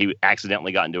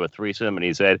accidentally got into a threesome and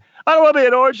he said, "I don't want to be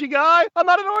an orgy guy. I'm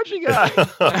not an orgy guy."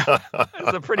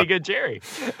 That's a pretty good Jerry.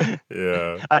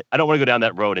 Yeah. I don't want to go down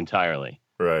that road entirely.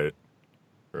 Right.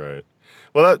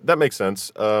 Well, that makes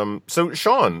sense. So,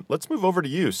 Sean, let's move over to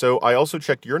you. So, I also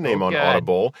checked your name on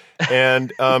Audible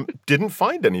and didn't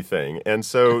find anything. And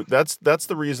so that's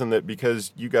the reason that,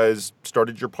 because you guys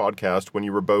started your podcast when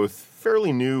you were both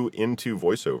fairly new into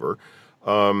voiceover,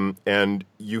 and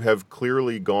you have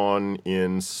clearly gone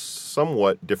in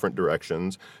somewhat different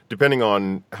directions, depending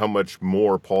on how much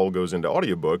more Paul goes into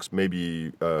audiobooks,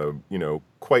 maybe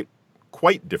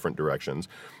quite different directions.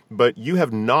 But you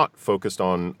have not focused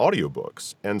on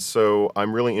audiobooks. And so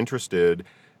I'm really interested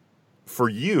for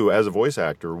you as a voice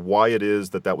actor, why it is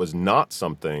that was not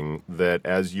something that,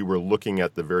 as you were looking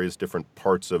at the various different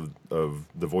parts of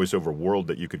the voiceover world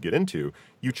that you could get into,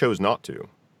 you chose not to.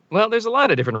 Well, there's a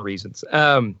lot of different reasons.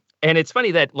 And it's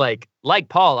funny that like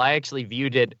Paul, I actually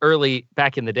viewed it early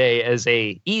back in the day as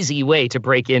a easy way to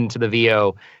break into the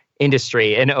VO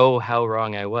industry, and oh, how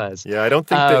wrong I was. Yeah, I don't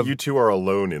think that you two are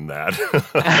alone in that.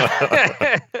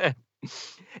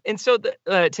 And so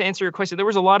to answer your question, there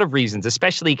was a lot of reasons,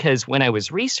 especially because when I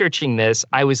was researching this,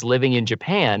 I was living in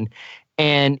Japan,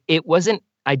 and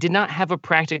I did not have a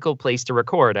practical place to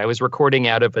record. I was recording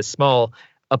out of a small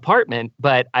apartment,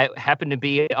 but I happened to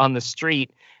be on the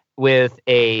street with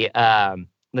a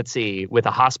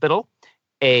hospital,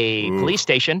 a police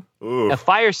station, a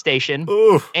fire station,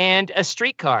 and a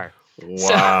streetcar.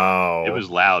 Wow. So, it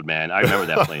was loud, man. I remember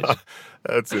that place.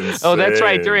 That's insane. Oh, that's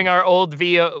right. During our old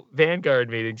VO Vanguard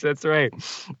meetings. That's right.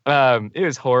 It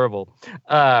was horrible.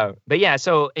 But yeah,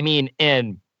 so, I mean,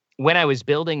 and when I was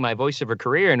building my voiceover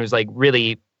career and was like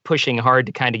really pushing hard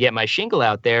to kind of get my shingle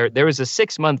out there was a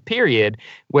 6-month period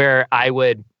where I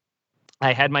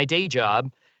had my day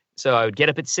job. So I would get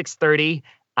up at 6:30.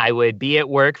 I would be at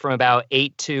work from about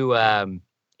 8 to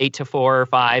 4 or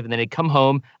 5, and then I'd come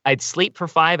home. I'd sleep for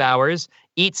 5 hours,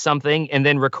 eat something, and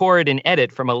then record and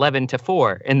edit from 11 to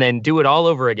 4, and then do it all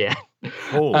over again.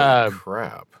 Holy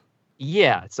crap!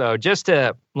 Yeah, so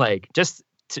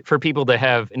for people to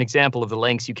have an example of the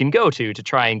lengths you can go to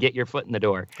try and get your foot in the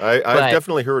door. I've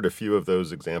definitely heard a few of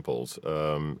those examples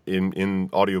in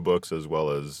audiobooks as well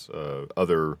as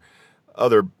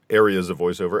other areas of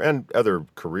voiceover and other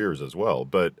careers as well.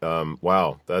 But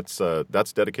wow, that's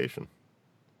dedication.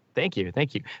 Thank you.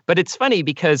 Thank you. But it's funny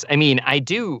because, I mean, I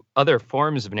do other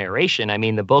forms of narration. I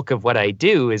mean, the bulk of what I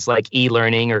do is like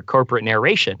e-learning or corporate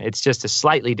narration. It's just a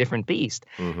slightly different beast.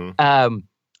 Mm-hmm.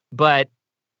 But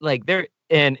like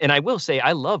and I will say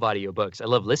I love audiobooks. I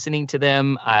love listening to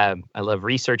them. I love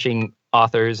researching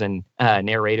authors and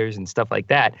narrators and stuff like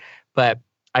that. But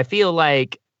I feel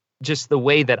like just the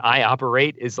way that I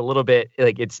operate is a little bit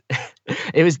like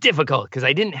it was difficult because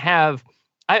I didn't have.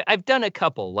 I've done a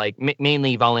couple, like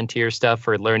mainly volunteer stuff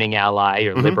for Learning Ally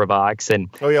or LibriVox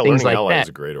and things Learning like Ally that. is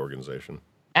a great organization.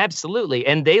 Absolutely.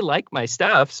 And they like my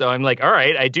stuff. So I'm like, all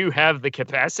right, I do have the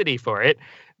capacity for it.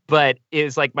 But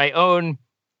it's like my own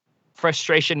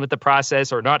frustration with the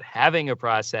process or not having a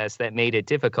process that made it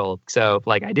difficult. So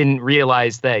like I didn't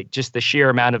realize that just the sheer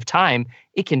amount of time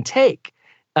it can take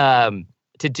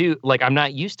to do, like I'm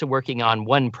not used to working on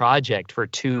one project for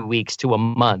 2 weeks to a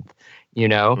month, you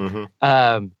know?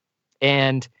 Mm-hmm.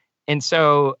 And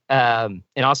so and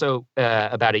also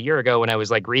about a year ago when I was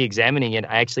like re-examining it,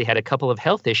 I actually had a couple of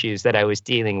health issues that I was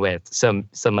dealing with. Some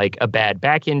like a bad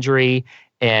back injury,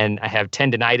 and I have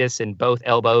tendonitis in both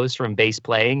elbows from bass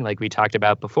playing, like we talked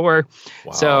about before.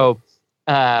 Wow. So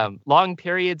long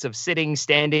periods of sitting,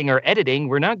 standing, or editing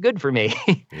were not good for me.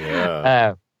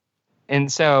 Yeah. And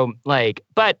so like,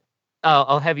 but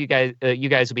I'll have you guys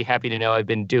will be happy to know I've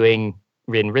been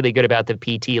really good about the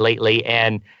PT lately,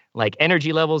 and like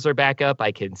energy levels are back up.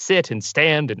 I can sit and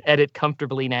stand and edit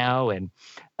comfortably now.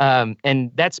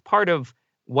 And that's part of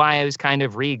why I was kind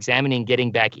of re-examining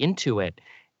getting back into it.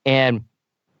 And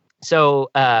so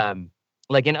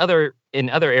like in other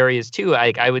areas too,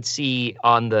 I would see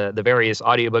on the various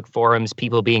audiobook forums,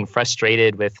 people being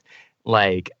frustrated with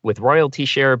royalty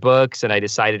share books. And I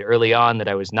decided early on that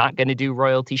I was not going to do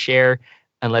royalty share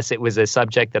unless it was a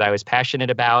subject that I was passionate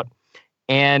about.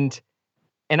 And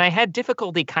I had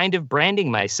difficulty kind of branding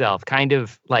myself, kind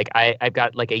of like I've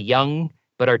got like a young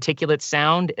but articulate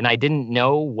sound, and I didn't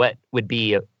know what would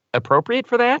be appropriate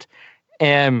for that.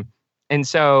 And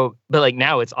so, but like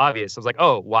now it's obvious. I was like,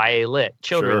 oh, YA lit,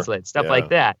 children's lit, stuff like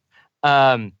that.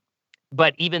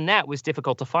 But even that was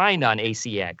difficult to find on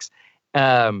ACX.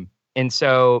 And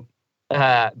so,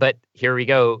 but here we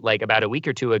go. Like about a week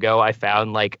or two ago, I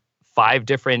found like 5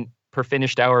 different per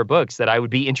finished hour books that I would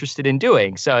be interested in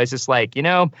doing. So it's just like,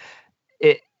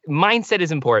 mindset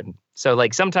is important. So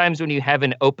like sometimes when you have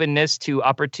an openness to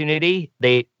opportunity,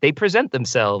 they present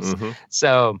themselves. Mm-hmm.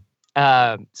 So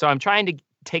I'm trying to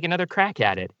take another crack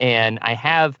at it. And I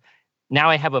have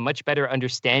a much better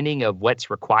understanding of what's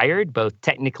required, both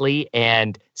technically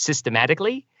and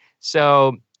systematically.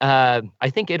 So I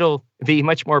think it'll be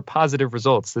much more positive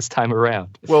results this time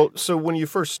around. Well, so when you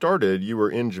first started, you were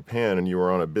in Japan and you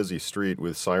were on a busy street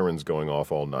with sirens going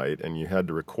off all night, and you had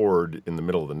to record in the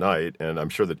middle of the night. And I'm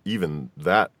sure that even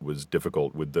that was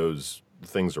difficult with those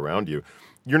things around you.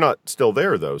 You're not still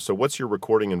there, though. So what's your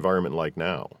recording environment like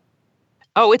now?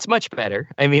 Oh, it's much better.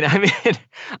 I mean,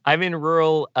 I'm in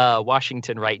rural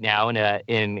Washington right now in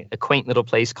a quaint little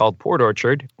place called Port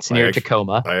Orchard. It's near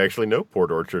Tacoma. I actually know Port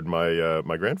Orchard.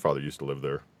 My grandfather used to live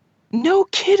there. No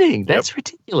kidding. That's Yep.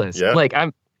 ridiculous. Yeah. Like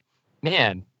I'm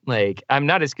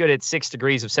not as good at 6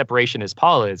 degrees of separation as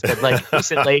Paul is, but like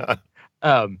recently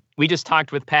we just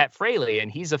talked with Pat Fraley,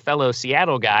 and he's a fellow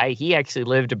Seattle guy. He actually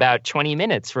lived about 20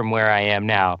 minutes from where I am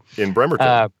now. In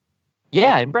Bremerton.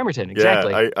 Yeah, in Bremerton,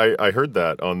 exactly. Yeah, I heard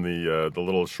that on the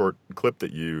little short clip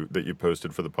that you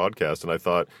posted for the podcast, and I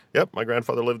thought, yep, my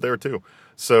grandfather lived there too.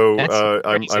 So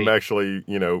I'm actually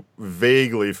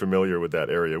vaguely familiar with that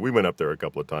area. We went up there a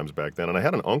couple of times back then, and I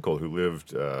had an uncle who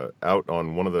lived out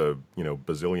on one of the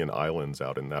bazillion islands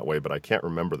out in that way, but I can't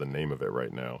remember the name of it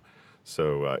right now.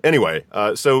 So anyway,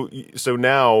 so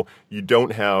now you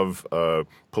don't have a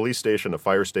police station, a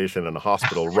fire station, and a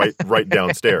hospital right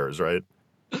downstairs, right?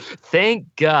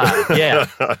 Thank God. Yeah.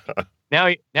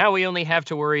 Now we only have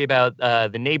to worry about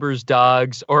the neighbor's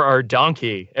dogs or our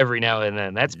donkey every now and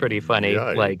then. That's pretty funny.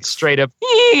 Yikes. Like straight up.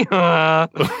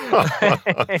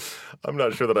 I'm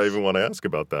not sure that I even want to ask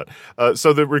about that.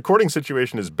 So the recording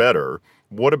situation is better.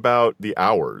 What about the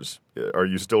hours? Are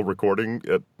you still recording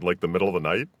at like the middle of the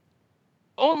night?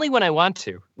 Only when I want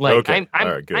to. Like Okay. I'm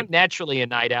All right, good. I'm naturally a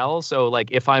night owl, so like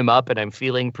if I'm up and I'm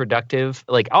feeling productive,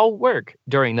 like I'll work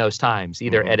during those times,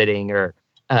 either editing or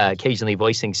occasionally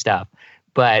voicing stuff.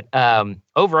 But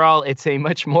overall, it's a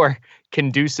much more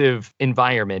conducive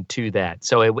environment to that.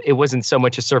 So it wasn't so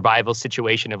much a survival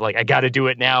situation of like I got to do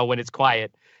it now when it's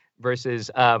quiet, versus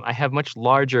I have much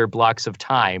larger blocks of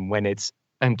time when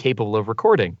I'm capable of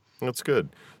recording. That's good.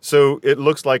 So it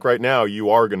looks like right now you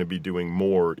are going to be doing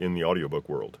more in the audiobook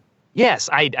world. Yes,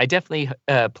 I definitely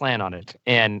plan on it,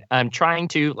 and I'm trying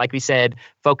to, like we said,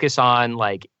 focus on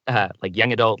like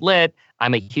young adult lit.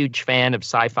 I'm a huge fan of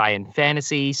sci-fi and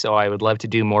fantasy, so I would love to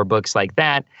do more books like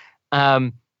that.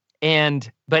 Um,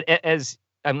 as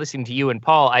I'm listening to you and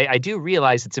Paul, I do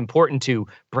realize it's important to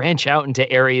branch out into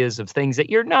areas of things that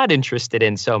you're not interested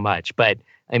in so much. But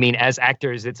I mean, as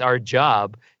actors, it's our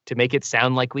job to make it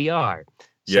sound like we are.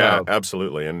 Yeah, So,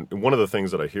 absolutely. And one of the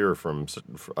things that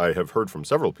I have heard from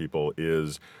several people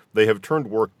is they have turned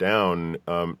work down,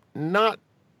 not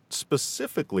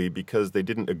specifically because they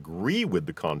didn't agree with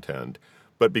the content,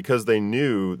 but because they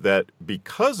knew that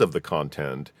because of the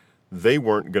content, they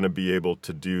weren't going to be able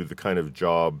to do the kind of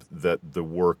job that the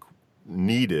work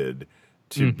needed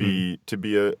to be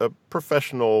a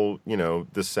professional,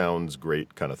 this sounds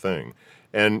great kind of thing.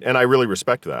 And I really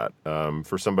respect that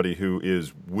for somebody who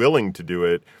is willing to do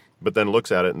it, but then looks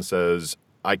at it and says,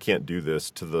 I can't do this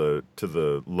to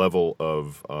the level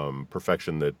of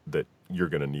perfection that you're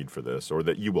going to need for this or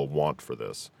that you will want for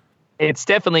this. it's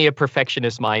definitely a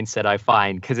perfectionist mindset, I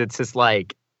find, because it's just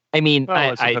like, I mean,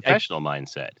 Well, it's a professional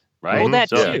mindset, right? well, that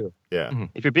So too. Yeah. Mhm.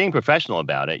 if you're being professional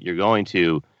about it, you're going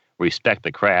to respect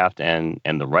the craft and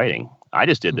the writing. I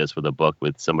just did this with a book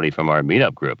with somebody from our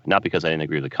meetup group, not because I didn't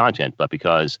agree with the content, but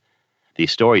because the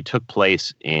story took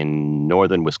place in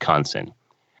northern Wisconsin,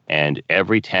 and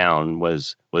every town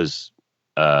was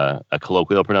a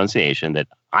colloquial pronunciation that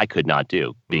I could not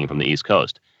do, being from the East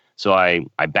Coast. So I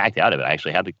backed out of it. I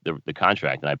actually had the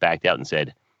contract, and I backed out and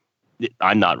said,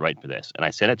 I'm not right for this. And I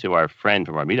sent it to our friend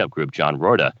from our meetup group, John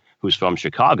Rorda, who's from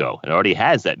Chicago and already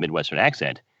has that Midwestern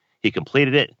accent. He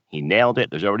completed it. He nailed it.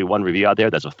 There's already one review out there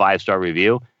that's a 5-star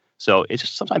review. So it's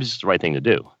just sometimes it's just the right thing to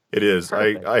do. It is.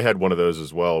 Perfect. I had one of those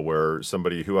as well, where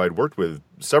somebody who I'd worked with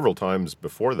several times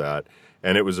before that,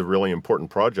 and it was a really important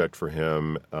project for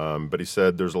him, but he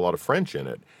said, there's a lot of French in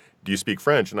it. Do you speak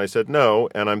French? And I said, no.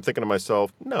 And I'm thinking to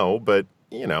myself, no, but,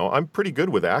 I'm pretty good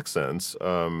with accents.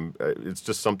 It's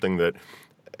just something that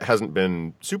hasn't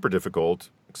been super difficult,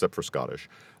 except for Scottish.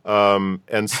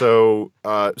 And so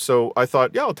I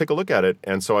thought, yeah, I'll take a look at it.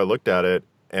 And so I looked at it,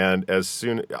 and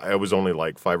I was only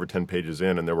like 5 or 10 pages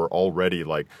in, and there were already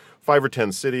like 5 or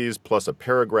 10 cities plus a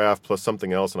paragraph plus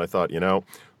something else. And I thought,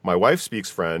 my wife speaks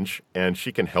French and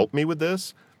she can help me with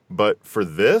this, but for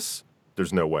this,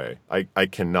 there's no way. I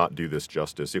cannot do this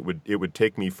justice. It would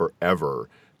take me forever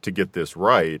to get this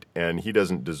right, and he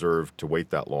doesn't deserve to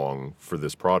wait that long for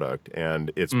this product,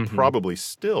 and it's probably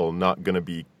still not going to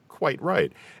be quite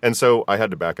right. And so I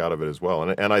had to back out of it as well.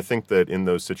 And I think that in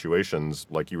those situations,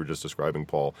 like you were just describing,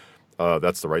 Paul,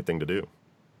 that's the right thing to do.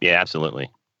 Yeah, absolutely.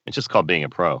 It's just called being a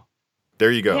pro. There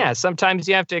you go. Yeah, sometimes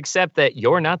you have to accept that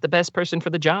you're not the best person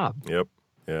for the job. Yep.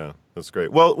 Yeah, that's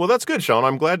great. Well, that's good, Sean.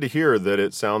 I'm glad to hear that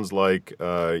it sounds like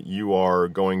you are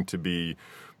going to be,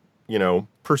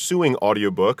 pursuing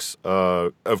audiobooks.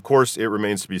 Of course, it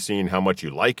remains to be seen how much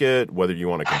you like it, whether you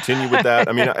want to continue with that.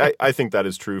 I mean, I think that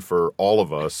is true for all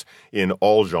of us in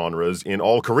all genres, in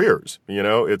all careers.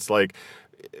 It's like,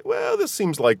 well, this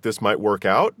seems like this might work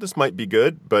out. This might be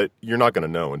good, but you're not going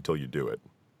to know until you do it.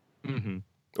 Mm-hmm.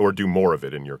 Or do more of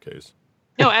it in your case.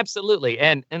 No, absolutely.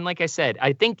 And like I said,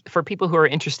 I think for people who are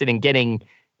interested in getting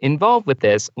involved with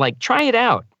this, like, try it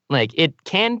out. Like, it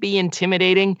can be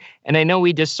intimidating. And I know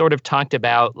we just sort of talked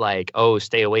about like, oh,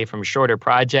 stay away from shorter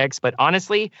projects. But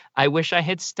honestly, I wish I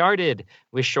had started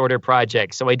with shorter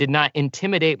projects so I did not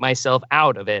intimidate myself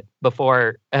out of it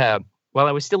before, while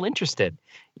I was still interested,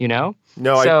 No,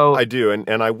 so, I do.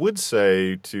 And I would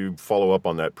say, to follow up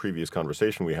on that previous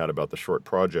conversation we had about the short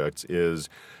projects,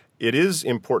 it is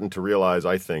important to realize,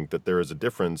 I think, that there is a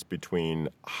difference between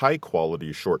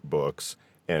high-quality short books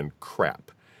and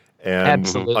crap. And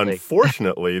absolutely.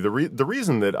 Unfortunately, the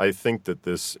reason that I think that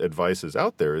this advice is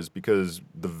out there is because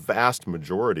the vast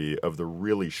majority of the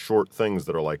really short things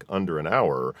that are like under an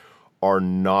hour are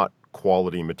not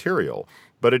quality material.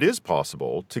 But it is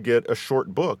possible to get a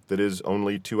short book that is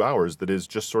only 2 hours, that is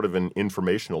just sort of an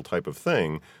informational type of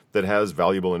thing that has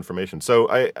valuable information. So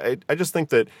I just think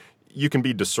that you can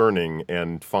be discerning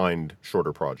and find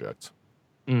shorter projects.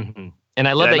 Mm-hmm. And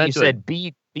I love that you said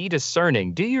be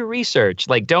discerning. Do your research.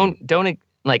 Like, don't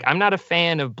like, I'm not a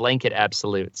fan of blanket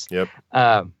absolutes. Yep.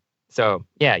 So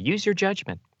yeah, use your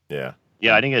judgment. Yeah.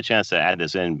 Yeah, I didn't get a chance to add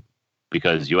this in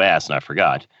because you asked and I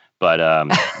forgot. But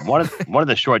one of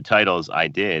the short titles I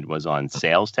did was on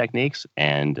sales techniques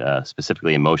and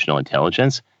specifically emotional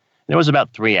intelligence. And it was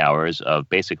about 3 hours of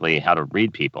basically how to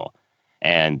read people.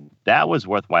 And that was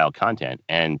worthwhile content.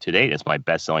 And to date, it's my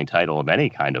best-selling title of any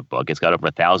kind of book. It's got over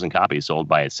 1,000 copies sold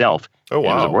by itself. Oh,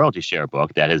 wow. And it was a royalty share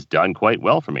book that has done quite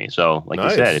well for me. So like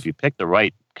Nice. you said, if you pick the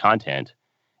right content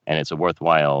and it's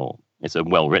a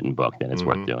well-written book, then it's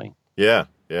worth doing. Yeah,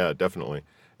 definitely.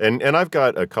 And I've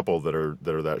got a couple that are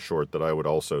that short that I would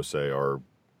also say are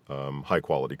high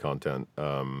quality content,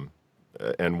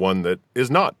 and one that is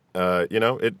not.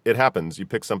 It happens. You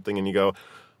pick something and you go,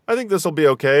 I think this will be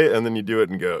okay, and then you do it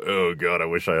and go, oh God, I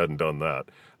wish I hadn't done that.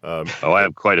 I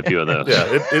have quite a few of those.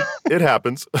 Yeah, it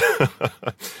happens.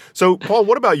 So, Paul,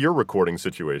 what about your recording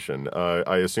situation?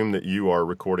 I assume that you are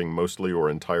recording mostly or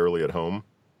entirely at home.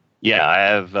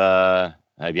 Yeah,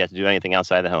 I've yet to do anything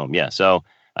outside the home. Yeah, so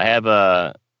I have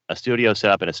a studio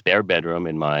set up in a spare bedroom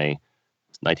in my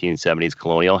 1970s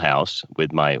colonial house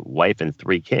with my wife and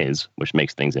 3 kids, which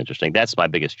makes things interesting. That's my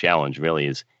biggest challenge, really,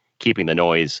 is keeping the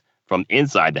noise from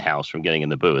inside the house from getting in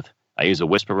the booth. I use a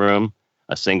whisper room,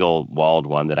 a single walled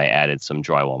one that I added some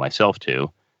drywall myself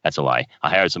to. That's a lie. I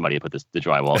hired somebody to put the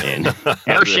drywall in.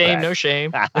 No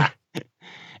shame.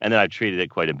 And then I've treated it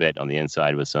quite a bit on the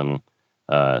inside with some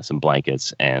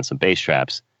blankets and some bass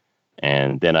traps.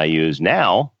 And then I use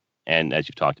now, and as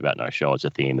you've talked about in our show, it's a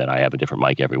theme that I have a different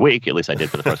mic every week. At least I did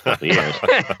for the first couple of years.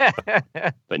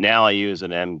 But now I use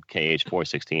an MKH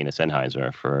 416, a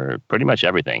Sennheiser, for pretty much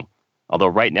everything. Although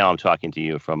right now I'm talking to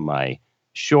you from my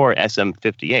Shure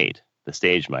SM58, the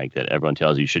stage mic that everyone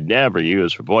tells you should never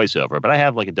use for voiceover. But I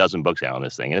have like a dozen books out on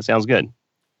this thing, and it sounds good.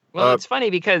 Well, it's funny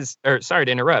because, sorry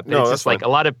to interrupt, but no, it's just like a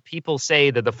lot of people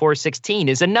say that the 416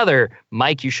 is another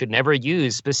mic you should never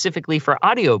use specifically for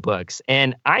audiobooks.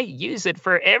 And I use it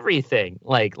for everything,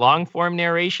 like long form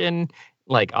narration,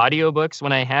 like audiobooks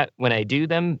when I do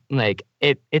them, like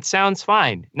it sounds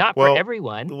fine. Not for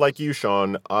everyone. Like you,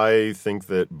 Sean, I think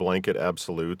that blanket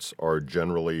absolutes are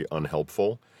generally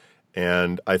unhelpful.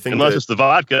 And I think unless it's the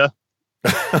vodka.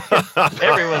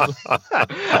 Everyone's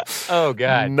oh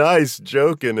God. Nice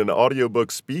joke in an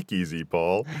audiobook speakeasy,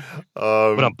 Paul.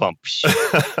 No, you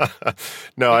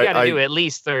gotta do at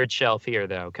least third shelf here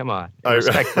though. Come on.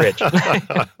 Respect Rich.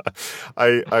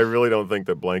 I really don't think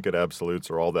that blanket absolutes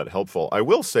are all that helpful. I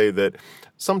will say that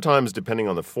sometimes, depending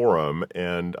on the forum,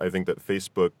 and I think that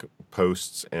Facebook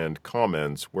posts and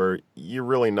comments where you're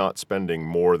really not spending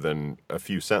more than a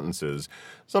few sentences,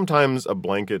 sometimes a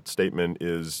blanket statement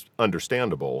is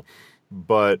understandable.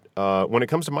 But when it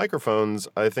comes to microphones,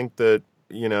 I think that,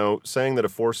 saying that a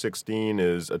 416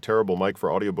 is a terrible mic for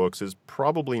audiobooks is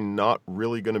probably not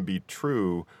really going to be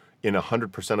true in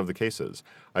 100% of the cases.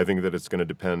 I think that it's going to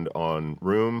depend on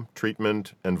room,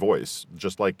 treatment, and voice,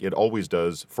 just like it always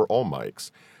does for all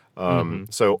mics.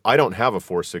 So I don't have a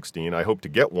 416. I hope to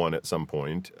get one at some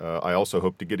point. I also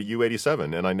hope to get a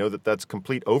U87, and I know that that's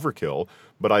complete overkill,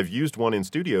 but I've used one in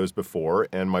studios before,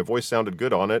 and my voice sounded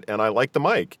good on it, and I like the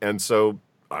mic, and so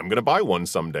I'm going to buy one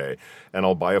someday, and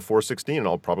I'll buy a 416, and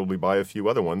I'll probably buy a few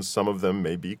other ones. Some of them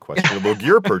may be questionable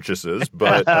gear purchases,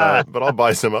 but I'll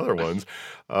buy some other ones.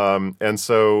 And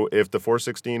so if the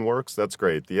 416 works, that's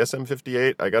great. The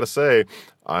SM58, I got to say,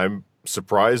 I'm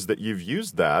surprised that you've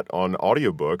used that on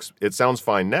audiobooks. It sounds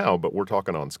fine now, but we're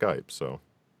talking on Skype, so.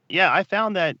 Yeah, I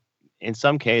found that in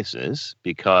some cases,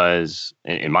 because,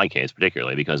 in my case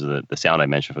particularly, because of the sound I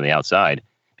mentioned from the outside,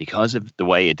 because of the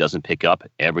way it doesn't pick up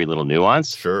every little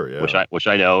nuance. Sure, yeah. Which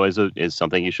I know is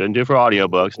something you shouldn't do for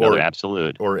audiobooks, another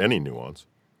absolute. Or any nuance.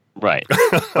 Right.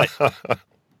 But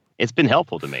it's been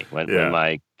helpful to me when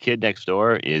my kid next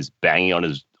door is banging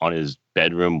on his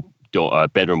bedroom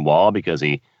wall because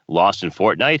he lost in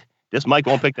Fortnite. This mic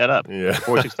won't pick that up. Yeah.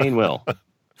 416 will.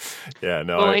 Yeah,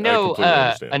 no. Well, I know completely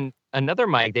understand. another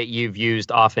mic that you've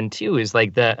used often too is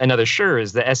like another Shure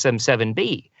is the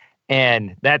SM7B.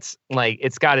 And that's like,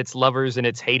 it's got its lovers and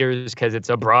its haters because it's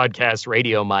a broadcast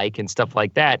radio mic and stuff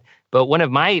like that. But one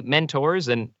of my mentors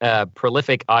and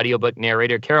prolific audiobook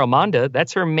narrator, Carol Monda,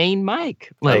 that's her main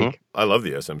mic. Like, I love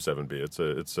the SM7B.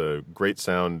 It's a great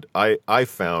sound. I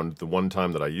found the one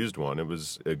time that I used one, it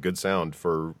was a good sound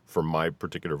for my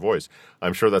particular voice.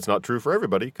 I'm sure that's not true for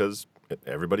everybody because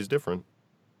everybody's different.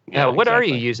 Yeah, what are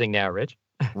you using now, Rich?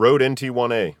 Rode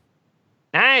NT1A.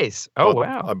 Nice. Oh,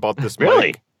 wow. I bought this really?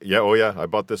 mic. Yeah, oh yeah. I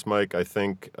bought this mic, I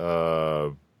think,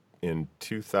 in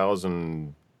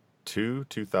 2002,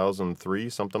 2003,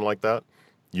 something like that.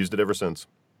 Used it ever since.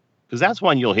 Because that's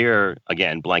one you'll hear,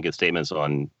 again, blanket statements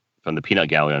from the Peanut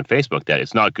Gallery on Facebook that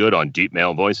it's not good on deep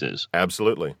male voices.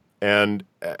 Absolutely. And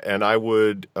I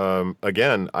would,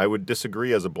 again, I would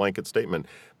disagree as a blanket statement.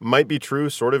 Might be true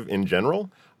sort of in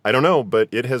general. I don't know, but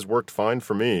it has worked fine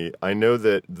for me. I know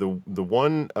that the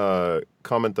one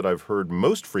comment that I've heard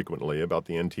most frequently about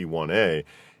the NT1A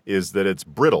is that it's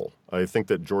brittle. I think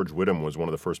that George Whittam was one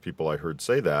of the first people I heard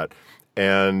say that.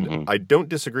 And Mhm. I don't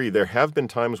disagree. There have been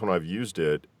times when I've used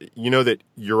it. You know that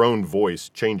your own voice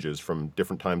changes from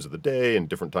different times of the day and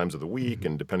different times of the week,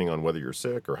 and depending on whether you're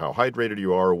sick or how hydrated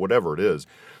you are or whatever it is.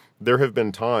 There have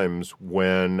been times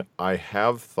when I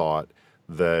have thought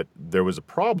that there was a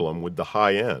problem with the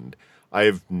high end.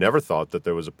 I've never thought that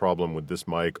there was a problem with this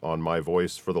mic on my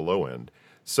voice for the low end.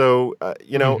 So,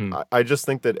 I just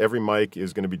think that every mic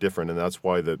is going to be different, and that's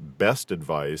why the best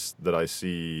advice that I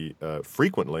see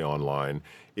frequently online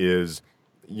is,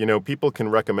 people can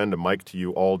recommend a mic to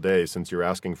you all day since you're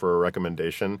asking for a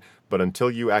recommendation, but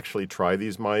until you actually try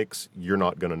these mics, you're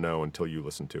not going to know until you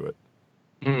listen to it.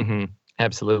 Mm-hmm.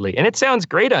 Absolutely. And it sounds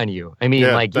great on you. I mean,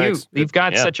 Yeah, like thanks. you've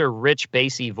got Yeah. such a rich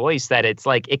bassy voice that it's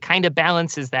like it kind of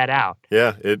balances that out.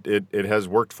 Yeah, it has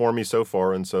worked for me so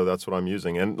far, and so that's what I'm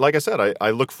using. And like I said,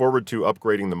 I look forward to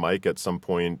upgrading the mic at some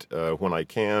point when I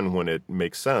can, when it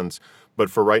makes sense. But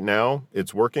for right now,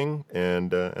 it's working, and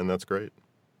that's great.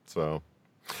 So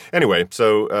anyway,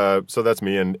 so that's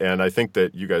me, and I think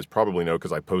that you guys probably know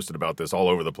because I posted about this all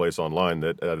over the place online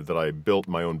that I built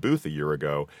my own booth a year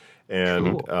ago,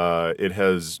 and Cool. it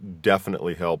has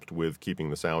definitely helped with keeping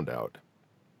the sound out.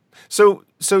 So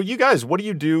you guys, what do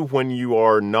you do when you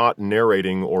are not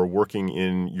narrating or working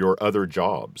in your other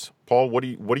jobs? Paul, what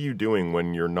are you doing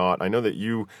when you're not? I know that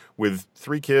you, with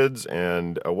 3 kids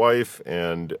and a wife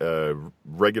and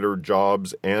regular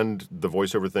jobs and the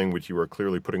voiceover thing, which you are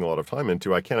clearly putting a lot of time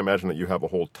into, I can't imagine that you have a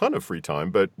whole ton of free time.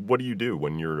 But what do you do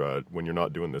when you're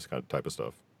not doing this kind of type of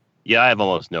stuff? Yeah, I have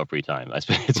almost no free time.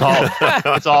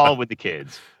 It's all with the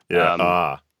kids.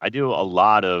 Yeah. I do a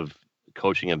lot of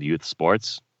coaching of youth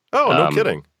sports. Oh, no Um,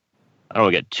 kidding. I don't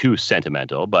want to get too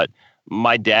sentimental, but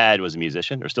my dad was a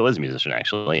musician, or still is a musician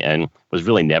actually, and was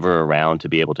really never around to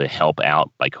be able to help out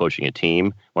by coaching a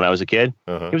team when I was a kid.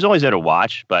 Uh-huh. He was always there to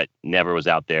watch, but never was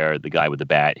out there, the guy with the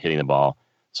bat hitting the ball.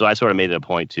 So I sort of made it a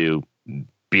point to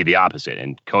be the opposite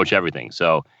and coach everything.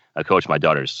 So I coached my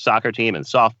daughter's soccer team and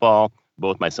softball,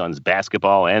 both my son's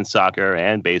basketball and soccer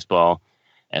and baseball.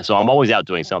 And so I'm always out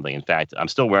doing something. In fact, I'm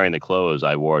still wearing the clothes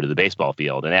I wore to the baseball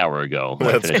field an hour ago when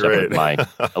I That's finished up great. with my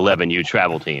 11U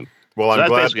travel team. Well, So I'm that's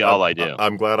glad. basically all I do.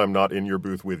 I'm glad I'm not in your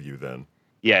booth with you then.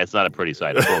 Yeah, it's not a pretty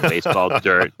sight. It's full of baseball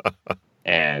dirt,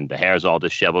 and the hair's all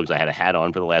disheveled because I had a hat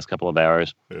on for the last couple of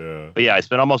hours. Yeah. But yeah, I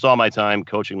spend almost all my time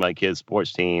coaching my kids'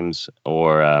 sports teams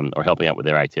or helping out with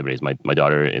their activities. My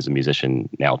daughter is a musician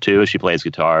now too. She plays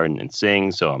guitar and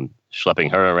sings, so I'm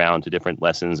schlepping her around to different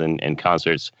lessons and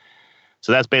concerts.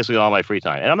 So that's basically all my free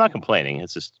time. And I'm not complaining.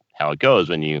 It's just how it goes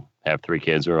when you have 3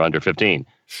 kids who are under 15.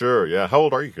 Sure. Yeah. How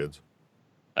old are you kids?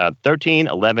 13,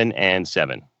 11, and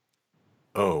 7.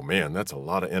 Oh man, that's a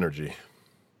lot of energy.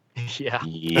 Yeah.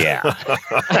 Yeah.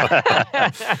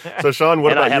 So Sean,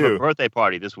 what and I about have you? a birthday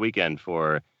party this weekend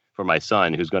for my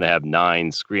son, who's going to have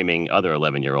 9 screaming other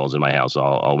 11-year-olds in my house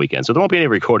all weekend. So there won't be any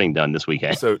recording done this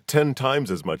weekend. So 10 times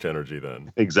as much energy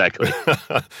then. Exactly.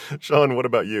 Sean, what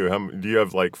about you? Do you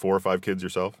have like 4 or 5 kids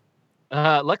yourself?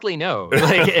 Luckily, no.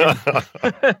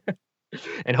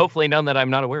 And hopefully none that I'm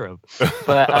not aware of.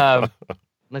 But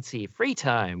let's see, free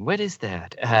time. What is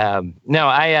that?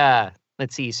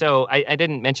 Let's see. So I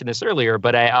didn't mention this earlier,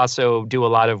 but I also do a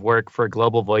lot of work for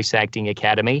Global Voice Acting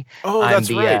Academy. Oh, I'm that's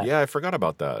the, right. Yeah, I forgot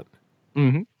about that.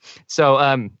 Mm-hmm. So,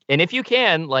 and if you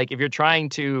can, like, if you're trying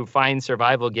to find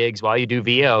survival gigs while you do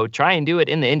VO, try and do it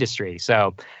in the industry.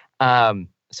 So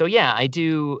yeah, I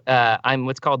do. I'm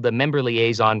what's called the member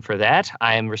liaison for that.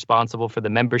 I am responsible for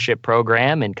the membership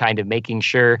program and kind of making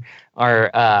sure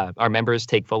our members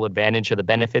take full advantage of the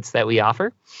benefits that we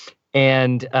offer.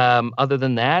 And other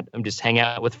than that, I'm just hanging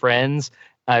out with friends.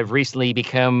 I've recently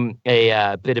become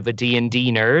a bit of a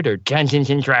D&D nerd, or Dungeons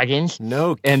and Dragons.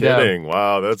 No kidding.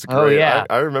 Wow, that's great. Oh, yeah.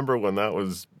 I remember when that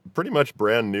was pretty much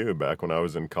brand new back when I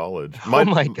was in college. Oh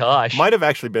my gosh. Might have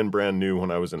actually been brand new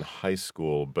when I was in high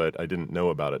school, but I didn't know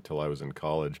about it till I was in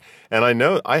college. And I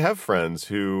know I have friends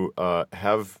who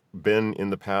have been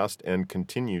in the past and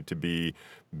continue to be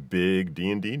big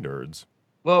D&D nerds.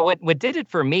 Well, what did it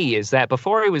for me is that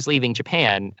before I was leaving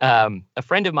Japan, a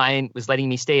friend of mine was letting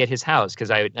me stay at his house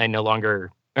because I no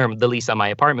longer, or the lease on my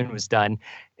apartment was done.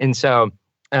 And so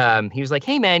he was like,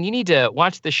 hey, man, you need to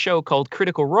watch this show called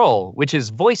Critical Role, which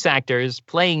is voice actors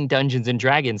playing Dungeons and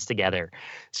Dragons together.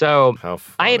 So How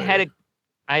funny.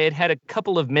 I had had a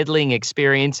couple of middling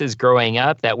experiences growing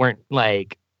up that weren't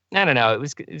like, I don't know, it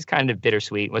was kind of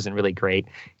bittersweet, wasn't really great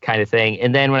kind of thing.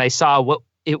 And then when I saw what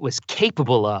it was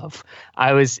capable of,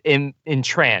 I was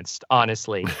entranced,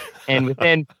 honestly. And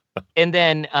then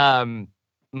about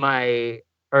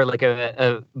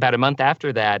a month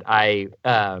after that, I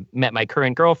met my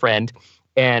current girlfriend,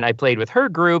 and I played with her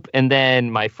group, and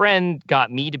then my friend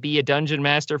got me to be a dungeon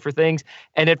master for things.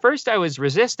 And at first I was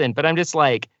resistant, but I'm just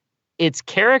like, it's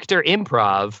character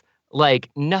improv like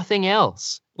nothing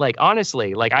else. Like,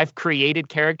 honestly, like I've created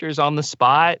characters on the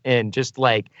spot and just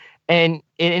like, and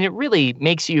it really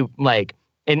makes you like,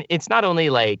 and it's not only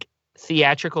like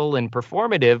theatrical and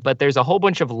performative, but there's a whole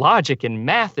bunch of logic and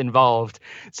math involved.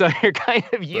 So you're kind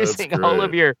of using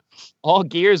all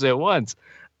gears at once.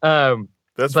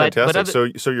 That's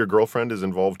fantastic. So your girlfriend is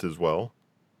involved as well?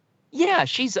 Yeah,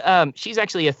 she's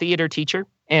actually a theater teacher,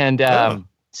 and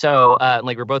so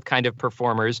like we're both kind of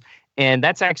performers, and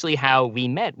that's actually how we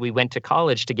met. We went to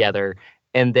college together,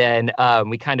 and then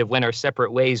we kind of went our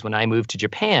separate ways when I moved to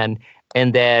Japan,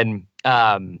 and then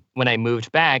when I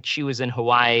moved back, she was in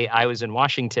Hawaii, I was in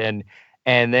Washington.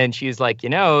 And then she's like,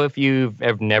 if you've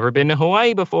never been to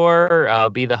Hawaii before, I'll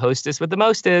be the hostess with the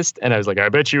mostest. And I was like, I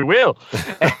bet you will.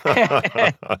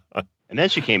 And then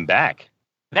she came back.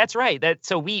 That's right.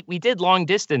 So we did long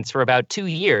distance for about 2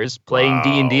 years, playing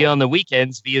D&D on the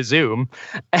weekends via Zoom.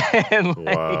 And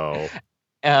wow.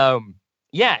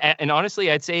 Yeah, and honestly,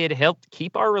 I'd say it helped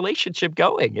keep our relationship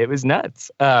going. It was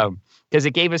nuts because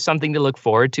it gave us something to look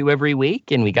forward to every week,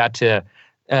 and we got to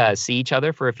see each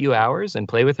other for a few hours and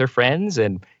play with her friends,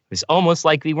 and it was almost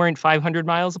like we weren't 500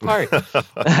 miles apart.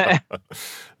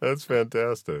 That's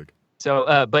fantastic.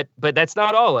 So, but that's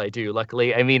not all I do.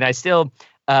 Luckily, I mean, I still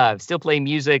play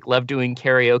music. Love doing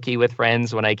karaoke with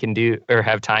friends when I can do or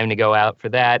have time to go out for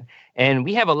that. And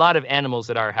we have a lot of animals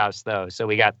at our house, though. So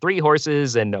we got 3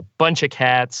 horses and a bunch of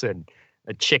cats and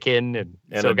a chicken, and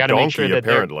so a got to make sure that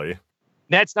apparently.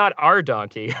 That's not our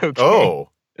donkey. Okay. Oh.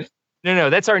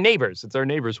 No, that's our neighbors. It's our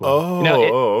neighbors' one.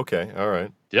 Oh, okay. All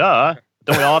right. Duh.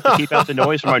 Don't we all have to keep out the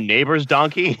noise from our neighbor's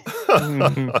donkey?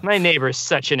 My neighbor's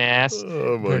such an ass.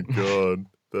 Oh, my God.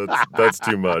 That's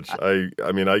too much.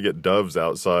 I mean, I get doves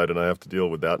outside, and I have to deal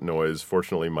with that noise.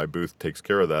 Fortunately, my booth takes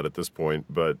care of that at this point.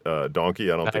 But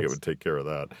donkey, I don't think it would take care of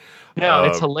that. No,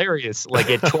 it's hilarious. Like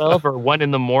at 12 or 1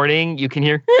 in the morning, you can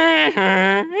hear,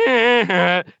 and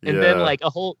then like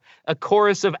a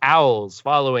chorus of owls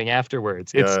following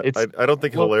afterwards. I don't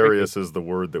think hilarious is the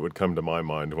word that would come to my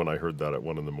mind when I heard that at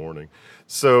 1 in the morning.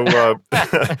 So,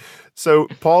 so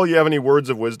Paul, you have any words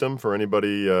of wisdom for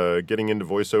anybody getting into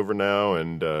voiceover now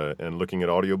and looking at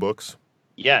audiobooks?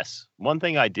 Yes. One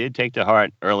thing I did take to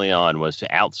heart early on was to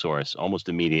outsource almost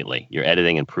immediately your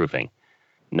editing and proofing.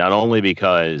 Not only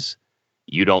because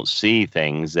you don't see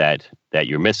things that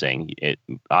you're missing.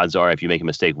 Odds are if you make a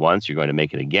mistake once, you're going to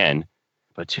make it again.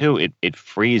 But 2, it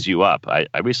frees you up. I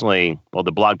recently,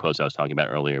 the blog post I was talking about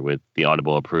earlier with the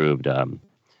Audible approved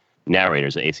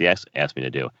narrators that ACX asked me to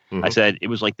do. Mm-hmm. I said it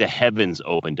was like the heavens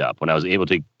opened up when I was able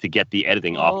to get the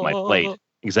editing off my plate.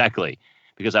 Exactly.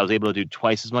 Because I was able to do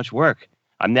twice as much work.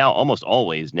 I'm now almost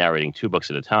always narrating 2 books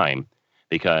at a time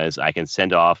because I can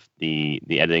send off the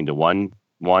editing to one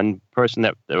person,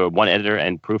 one editor,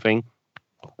 and proofing.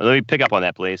 Let me pick up on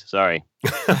that, please. Sorry.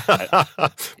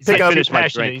 I finished my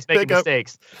drink. He's making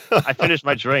mistakes. I finished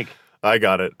my drink. I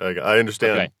got it. I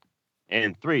understand. Okay.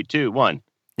 And 3, 2, 1.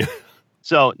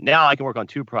 So now I can work on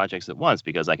 2 projects at once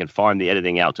because I can farm the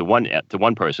editing out to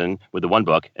one person with the one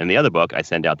book, and the other book I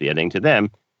send out the editing to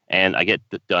them, and I get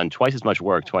done twice as much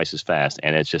work, twice as fast,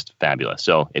 and it's just fabulous.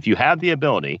 So if you have the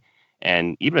ability,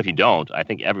 and even if you don't, I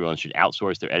think everyone should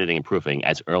outsource their editing and proofing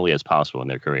as early as possible in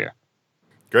their career.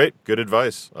 Great. Good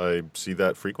advice. I see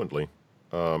that frequently.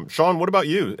 Sean, what about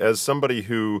you? As somebody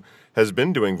who has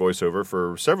been doing voiceover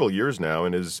for several years now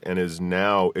and is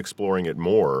now exploring it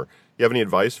more, you have any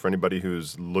advice for anybody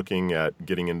who's looking at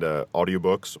getting into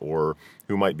audiobooks or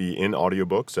who might be in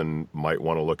audiobooks and might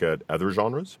want to look at other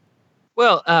genres?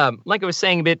 Well, like I was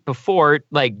saying a bit before,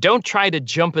 like don't try to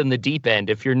jump in the deep end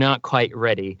if you're not quite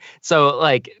ready. So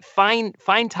like find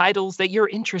titles that you're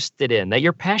interested in, that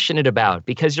you're passionate about,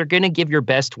 because you're going to give your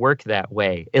best work that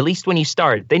way, at least when you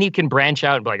start. Then you can branch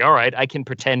out and be like, all right, I can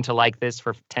pretend to like this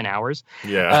for 10 hours.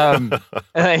 Yeah.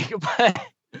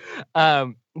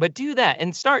 But do that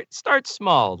and start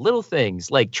small, little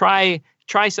things. Like try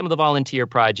some of the volunteer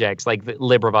projects like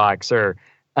LibriVox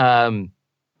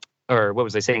or what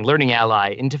was I saying, Learning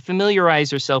Ally, and to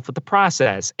familiarize yourself with the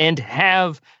process and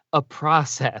have a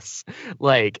process.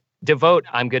 Like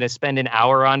I'm going to spend an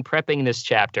hour on prepping this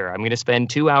chapter. I'm going to spend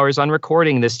 2 hours on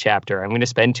recording this chapter. I'm going to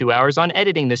spend 2 hours on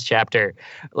editing this chapter.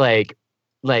 Like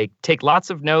take lots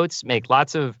of notes, make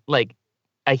lots of, like,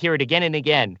 I hear it again and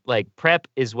again. Like prep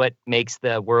is what makes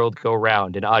the world go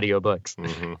round in audiobooks.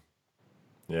 Mm-hmm.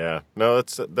 Yeah, no,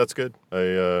 that's good.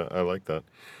 I like that.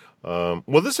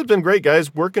 Well, this has been great,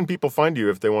 guys. Where can people find you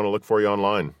if they want to look for you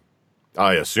online?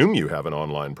 I assume you have an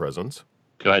online presence.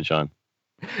 Go ahead, Sean.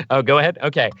 Oh, go ahead.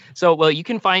 Okay. So, well, you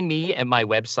can find me at my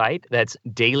website. That's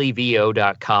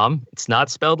daileyvo.com. It's not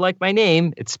spelled like my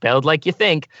name. It's spelled like you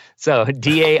think. So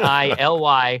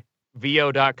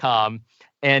DAILYVO.com.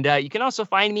 And you can also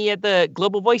find me at the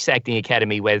Global Voice Acting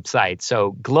Academy website.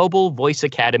 So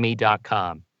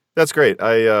globalvoiceacademy.com. That's great.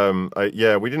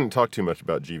 Yeah, we didn't talk too much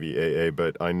about GVAA,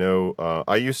 but I know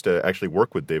I used to actually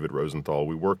work with David Rosenthal.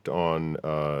 We worked on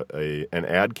an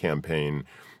ad campaign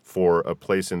for a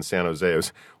place in San Jose. It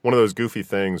was one of those goofy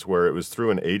things where it was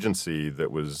through an agency that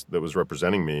was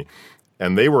representing me,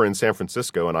 and they were in San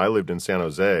Francisco, and I lived in San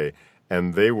Jose,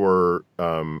 and they were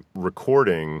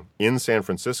recording in San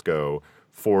Francisco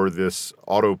for this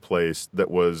auto place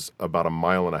that was about 1.5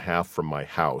 miles from my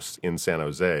house in San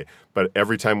Jose. But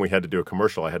every time we had to do a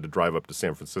commercial, I had to drive up to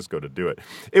San Francisco to do it.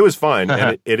 It was fine,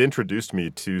 and it introduced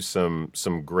me to some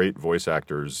great voice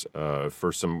actors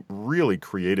for some really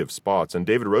creative spots. And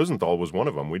David Rosenthal was one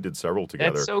of them. We did several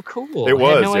together. That's so cool. It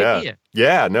was, I had no yeah. idea.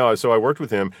 Yeah, no, so I worked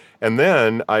with him. And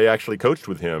then I actually coached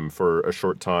with him for a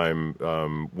short time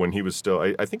when he was still,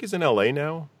 I think he's in L.A.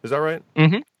 now. Is that right?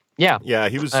 Mm-hmm. Yeah. Yeah,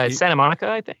 he was Santa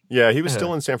Monica, I think. Yeah, he was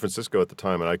still in San Francisco at the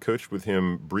time, and I coached with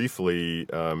him briefly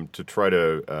to try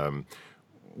to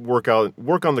work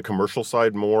on the commercial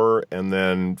side more. And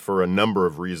then for a number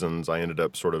of reasons, I ended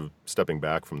up sort of stepping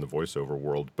back from the voiceover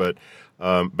world. But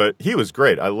he was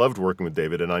great. I loved working with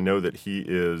David, and I know that he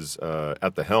is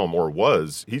at the helm, or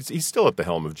was. He's still at the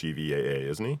helm of GVAA,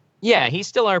 isn't he? Yeah, he's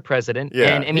still our president.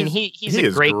 Yeah, and I mean, he's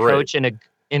a great coach and a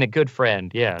good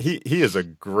friend. Yeah, he is a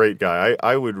great guy.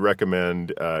 I would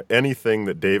recommend anything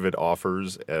that David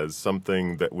offers as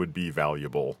something that would be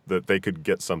valuable, that they could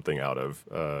get something out of.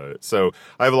 So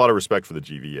I have a lot of respect for the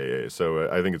GVAA.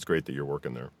 So I think it's great that you're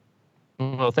working there.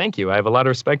 Well, thank you. I have a lot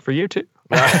of respect for you too.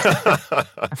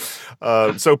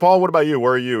 So Paul, what about you?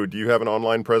 Where are you? Do you have an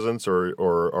online presence, or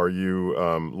are you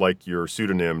like your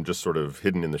pseudonym, just sort of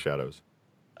hidden in the shadows?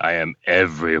 I am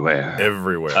everywhere.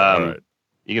 Everywhere. All right.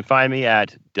 You can find me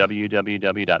at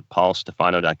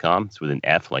www.paulstefano.com. It's with an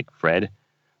F like Fred,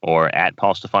 or at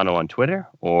Paul Stefano on Twitter,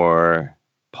 or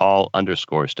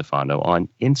Paul_Stefano on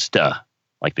Insta,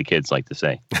 like the kids like to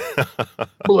say.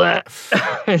 All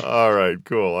right,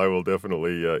 cool. I will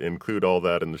definitely include all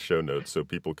that in the show notes so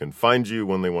people can find you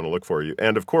when they want to look for you.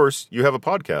 And of course, you have a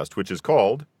podcast, which is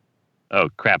called... Oh,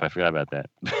 crap. I forgot about that.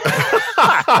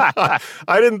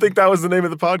 I didn't think that was the name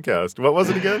of the podcast. What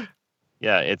was it again?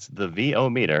 Yeah, it's the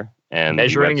VO meter. And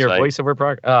measuring your voiceover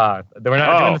progress. We're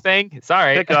not doing the thing?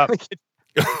 Sorry. Pick up.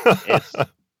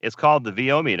 It's called the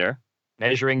VO meter.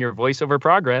 Measuring your voiceover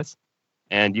progress.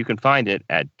 And you can find it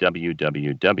at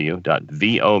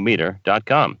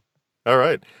www.vometer.com. All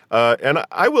right. And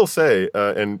I will say,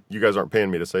 and you guys aren't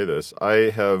paying me to say this, I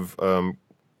have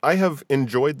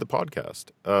enjoyed the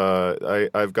podcast.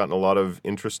 I've gotten a lot of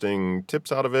interesting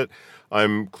tips out of it.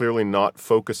 I'm clearly not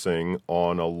focusing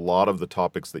on a lot of the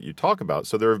topics that you talk about.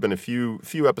 So there have been a few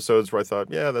episodes where I thought,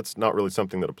 yeah, that's not really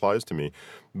something that applies to me.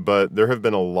 But there have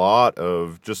been a lot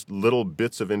of just little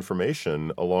bits of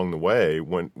information along the way,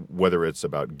 whether it's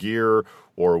about gear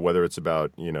or whether it's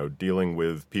about, dealing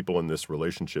with people in this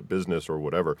relationship business or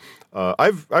whatever.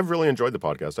 I've really enjoyed the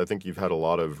podcast. I think you've had a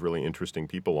lot of really interesting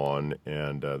people on,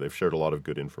 and they've shared a lot of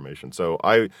good information. So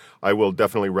I will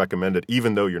definitely recommend it,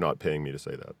 even though you're not paying me to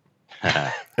say that.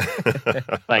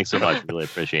 Thanks so much. Really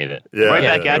appreciate it. Yeah, right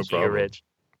back at you, Rich.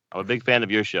 I'm a big fan of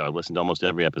your show. I listen to almost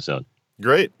every episode.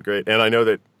 Great. And I know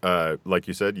that, like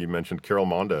you said, you mentioned Carol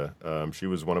Monda. She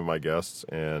was one of my guests,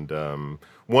 and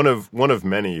one of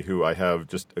many who I have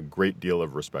just a great deal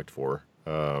of respect for.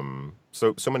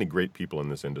 So many great people in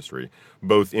this industry,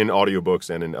 both in audiobooks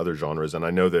and in other genres. And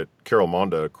I know that Carol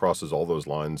Monda crosses all those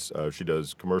lines. She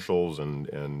does commercials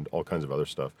and all kinds of other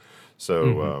stuff.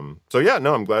 So, yeah,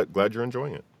 no, I'm glad you're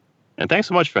enjoying it. And thanks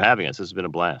so much for having us. This has been a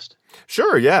blast.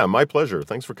 Sure. Yeah. My pleasure.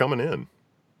 Thanks for coming in.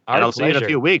 And I'll see you in a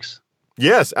few weeks.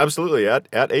 Yes, absolutely.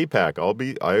 At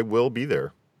APAC, I will be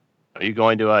there. Are you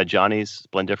going to Johnny's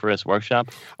Splendiferous workshop?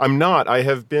 I'm not. I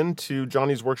have been to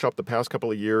Johnny's workshop the past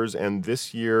couple of years, and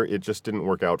this year it just didn't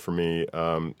work out for me.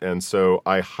 And so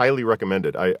I highly recommend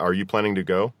it. Are you planning to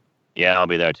go? Yeah, I'll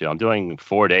be there too. I'm doing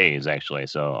 4 days, actually,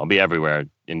 so I'll be everywhere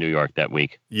in New York that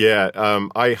week. Yeah,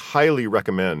 I highly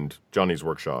recommend Johnny's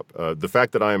Workshop. The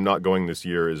fact that I am not going this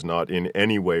year is not in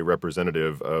any way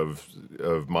representative of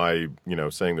my,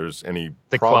 saying there's any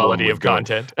the problem quality with of going.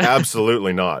 content.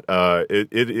 Absolutely not. It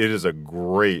is a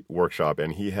great workshop,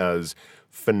 and he has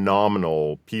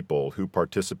phenomenal people who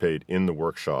participate in the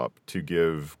workshop to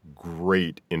give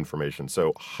great information.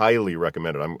 So highly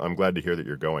recommended. I'm glad to hear that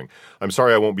you're going. I'm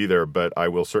sorry I won't be there, but I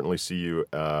will certainly see you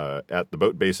at the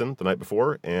Boat Basin the night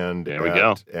before and There we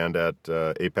go. And at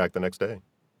APAC the next day.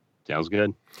 Sounds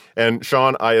good. And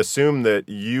Sean, I assume that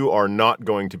you are not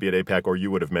going to be at APAC, or you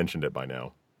would have mentioned it by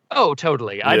now. Oh,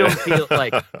 totally. I don't feel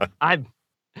like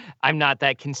I'm not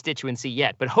that constituency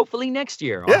yet, but hopefully next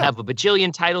year I'll have a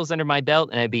bajillion titles under my belt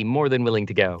and I'd be more than willing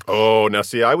to go. Oh, now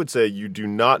see, I would say you do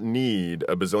not need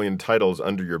a bazillion titles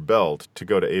under your belt to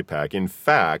go to APAC. In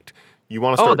fact, you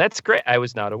want to start... Oh, that's great. I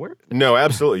was not aware. No,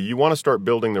 absolutely. You want to start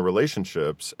building the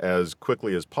relationships as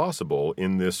quickly as possible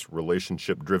in this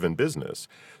relationship-driven business.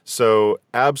 So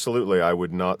absolutely, I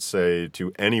would not say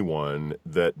to anyone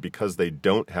that because they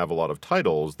don't have a lot of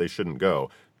titles, they shouldn't go.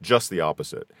 Just the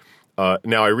opposite.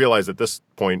 Now I realize at this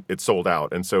point it's sold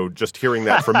out, and so just hearing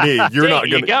that from me, you're not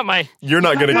going to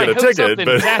get a ticket.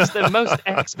 But passed them most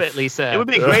expertly, sir. It would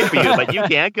be great for you, but you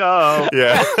can't go.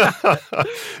 Yeah,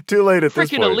 too late at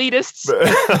this point. Freaking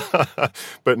elitists.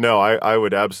 But no, I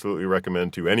would absolutely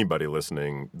recommend to anybody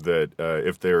listening that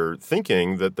if they're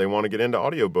thinking that they want to get into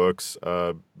audiobooks,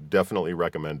 definitely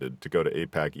recommended to go to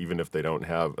APAC, even if they don't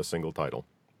have a single title.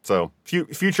 So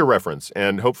future reference,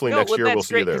 and hopefully next year we'll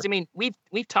see you there. Because I mean, we've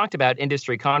talked about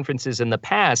industry conferences in the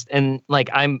past, and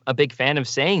like I'm a big fan of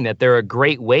saying that they're a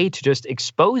great way to just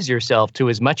expose yourself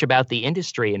to as much about the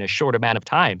industry in a short amount of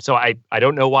time. So I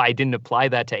don't know why I didn't apply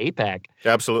that to APAC.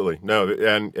 Absolutely, no,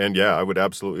 and yeah, I would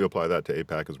absolutely apply that to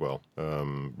APAC as well.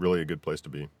 Really a good place to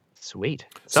be. Sweet.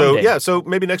 Someday. So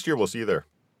maybe next year we'll see you there.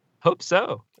 Hope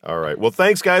so. All right. Well,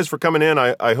 thanks guys for coming in.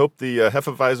 I hope the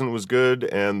Hefeweizen was good,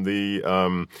 and the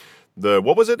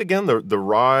what was it again? The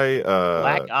rye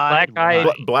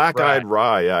black-eyed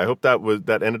rye. Yeah, I hope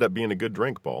that ended up being a good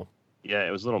drink, Paul. Yeah,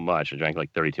 it was a little much. I drank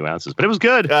like 32 ounces, but it was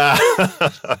good. A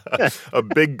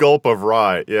big gulp of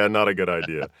rye. Yeah, not a good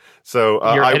idea. So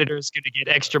your editor is going to get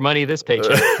extra money this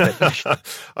paycheck.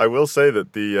 I will say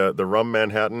that the rum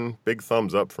Manhattan, big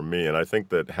thumbs up from me, and I think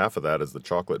that half of that is the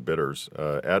chocolate bitters.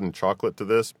 Adding chocolate to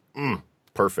this,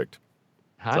 perfect.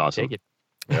 That's awesome. Take it.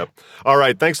 Yep. All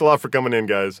right. Thanks a lot for coming in,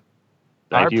 guys.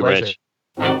 Thank you, pleasure. Rich.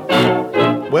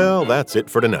 Well, that's it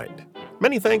for tonight.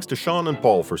 Many thanks to Sean and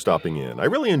Paul for stopping in. I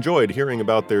really enjoyed hearing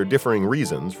about their differing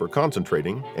reasons for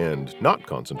concentrating and not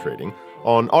concentrating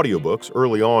on audiobooks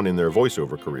early on in their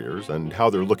voiceover careers and how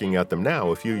they're looking at them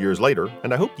now a few years later,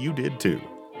 and I hope you did too.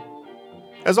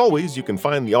 As always, you can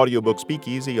find the Audiobook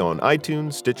Speakeasy on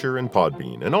iTunes, Stitcher, and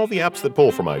Podbean, and all the apps that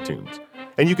pull from iTunes.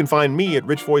 And you can find me at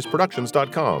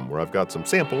richvoiceproductions.com, where I've got some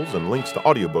samples and links to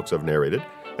audiobooks I've narrated,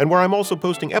 and where I'm also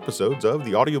posting episodes of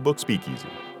the Audiobook Speakeasy.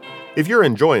 If you're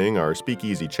enjoying our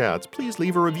Speakeasy chats, please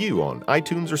leave a review on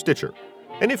iTunes or Stitcher.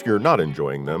 And if you're not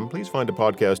enjoying them, please find a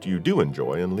podcast you do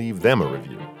enjoy and leave them a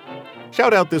review.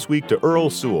 Shout out this week to Earl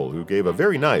Sewell, who gave a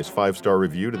very nice 5-star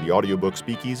review to the Audiobook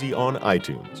Speakeasy on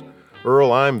iTunes.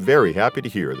 Earl, I'm very happy to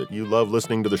hear that you love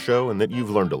listening to the show and that you've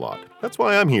learned a lot. That's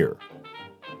why I'm here.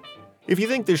 If you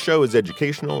think this show is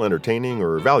educational, entertaining,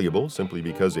 or valuable simply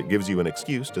because it gives you an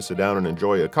excuse to sit down and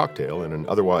enjoy a cocktail in an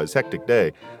otherwise hectic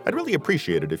day, I'd really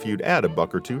appreciate it if you'd add $1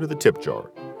 or $2 to the tip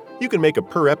jar. You can make a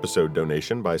per-episode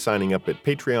donation by signing up at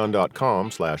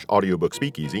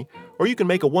patreon.com/audiobookspeakeasy, or you can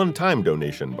make a one-time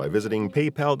donation by visiting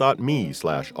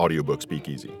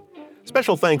paypal.me/audiobookspeakeasy.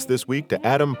 Special thanks this week to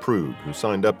Adam Prug, who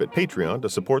signed up at Patreon to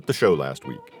support the show last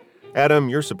week. Adam,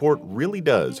 your support really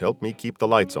does help me keep the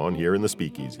lights on here in the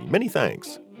Speakeasy. Many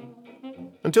thanks.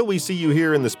 Until we see you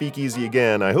here in the Speakeasy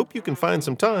again, I hope you can find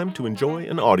some time to enjoy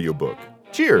an audiobook.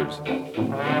 Cheers!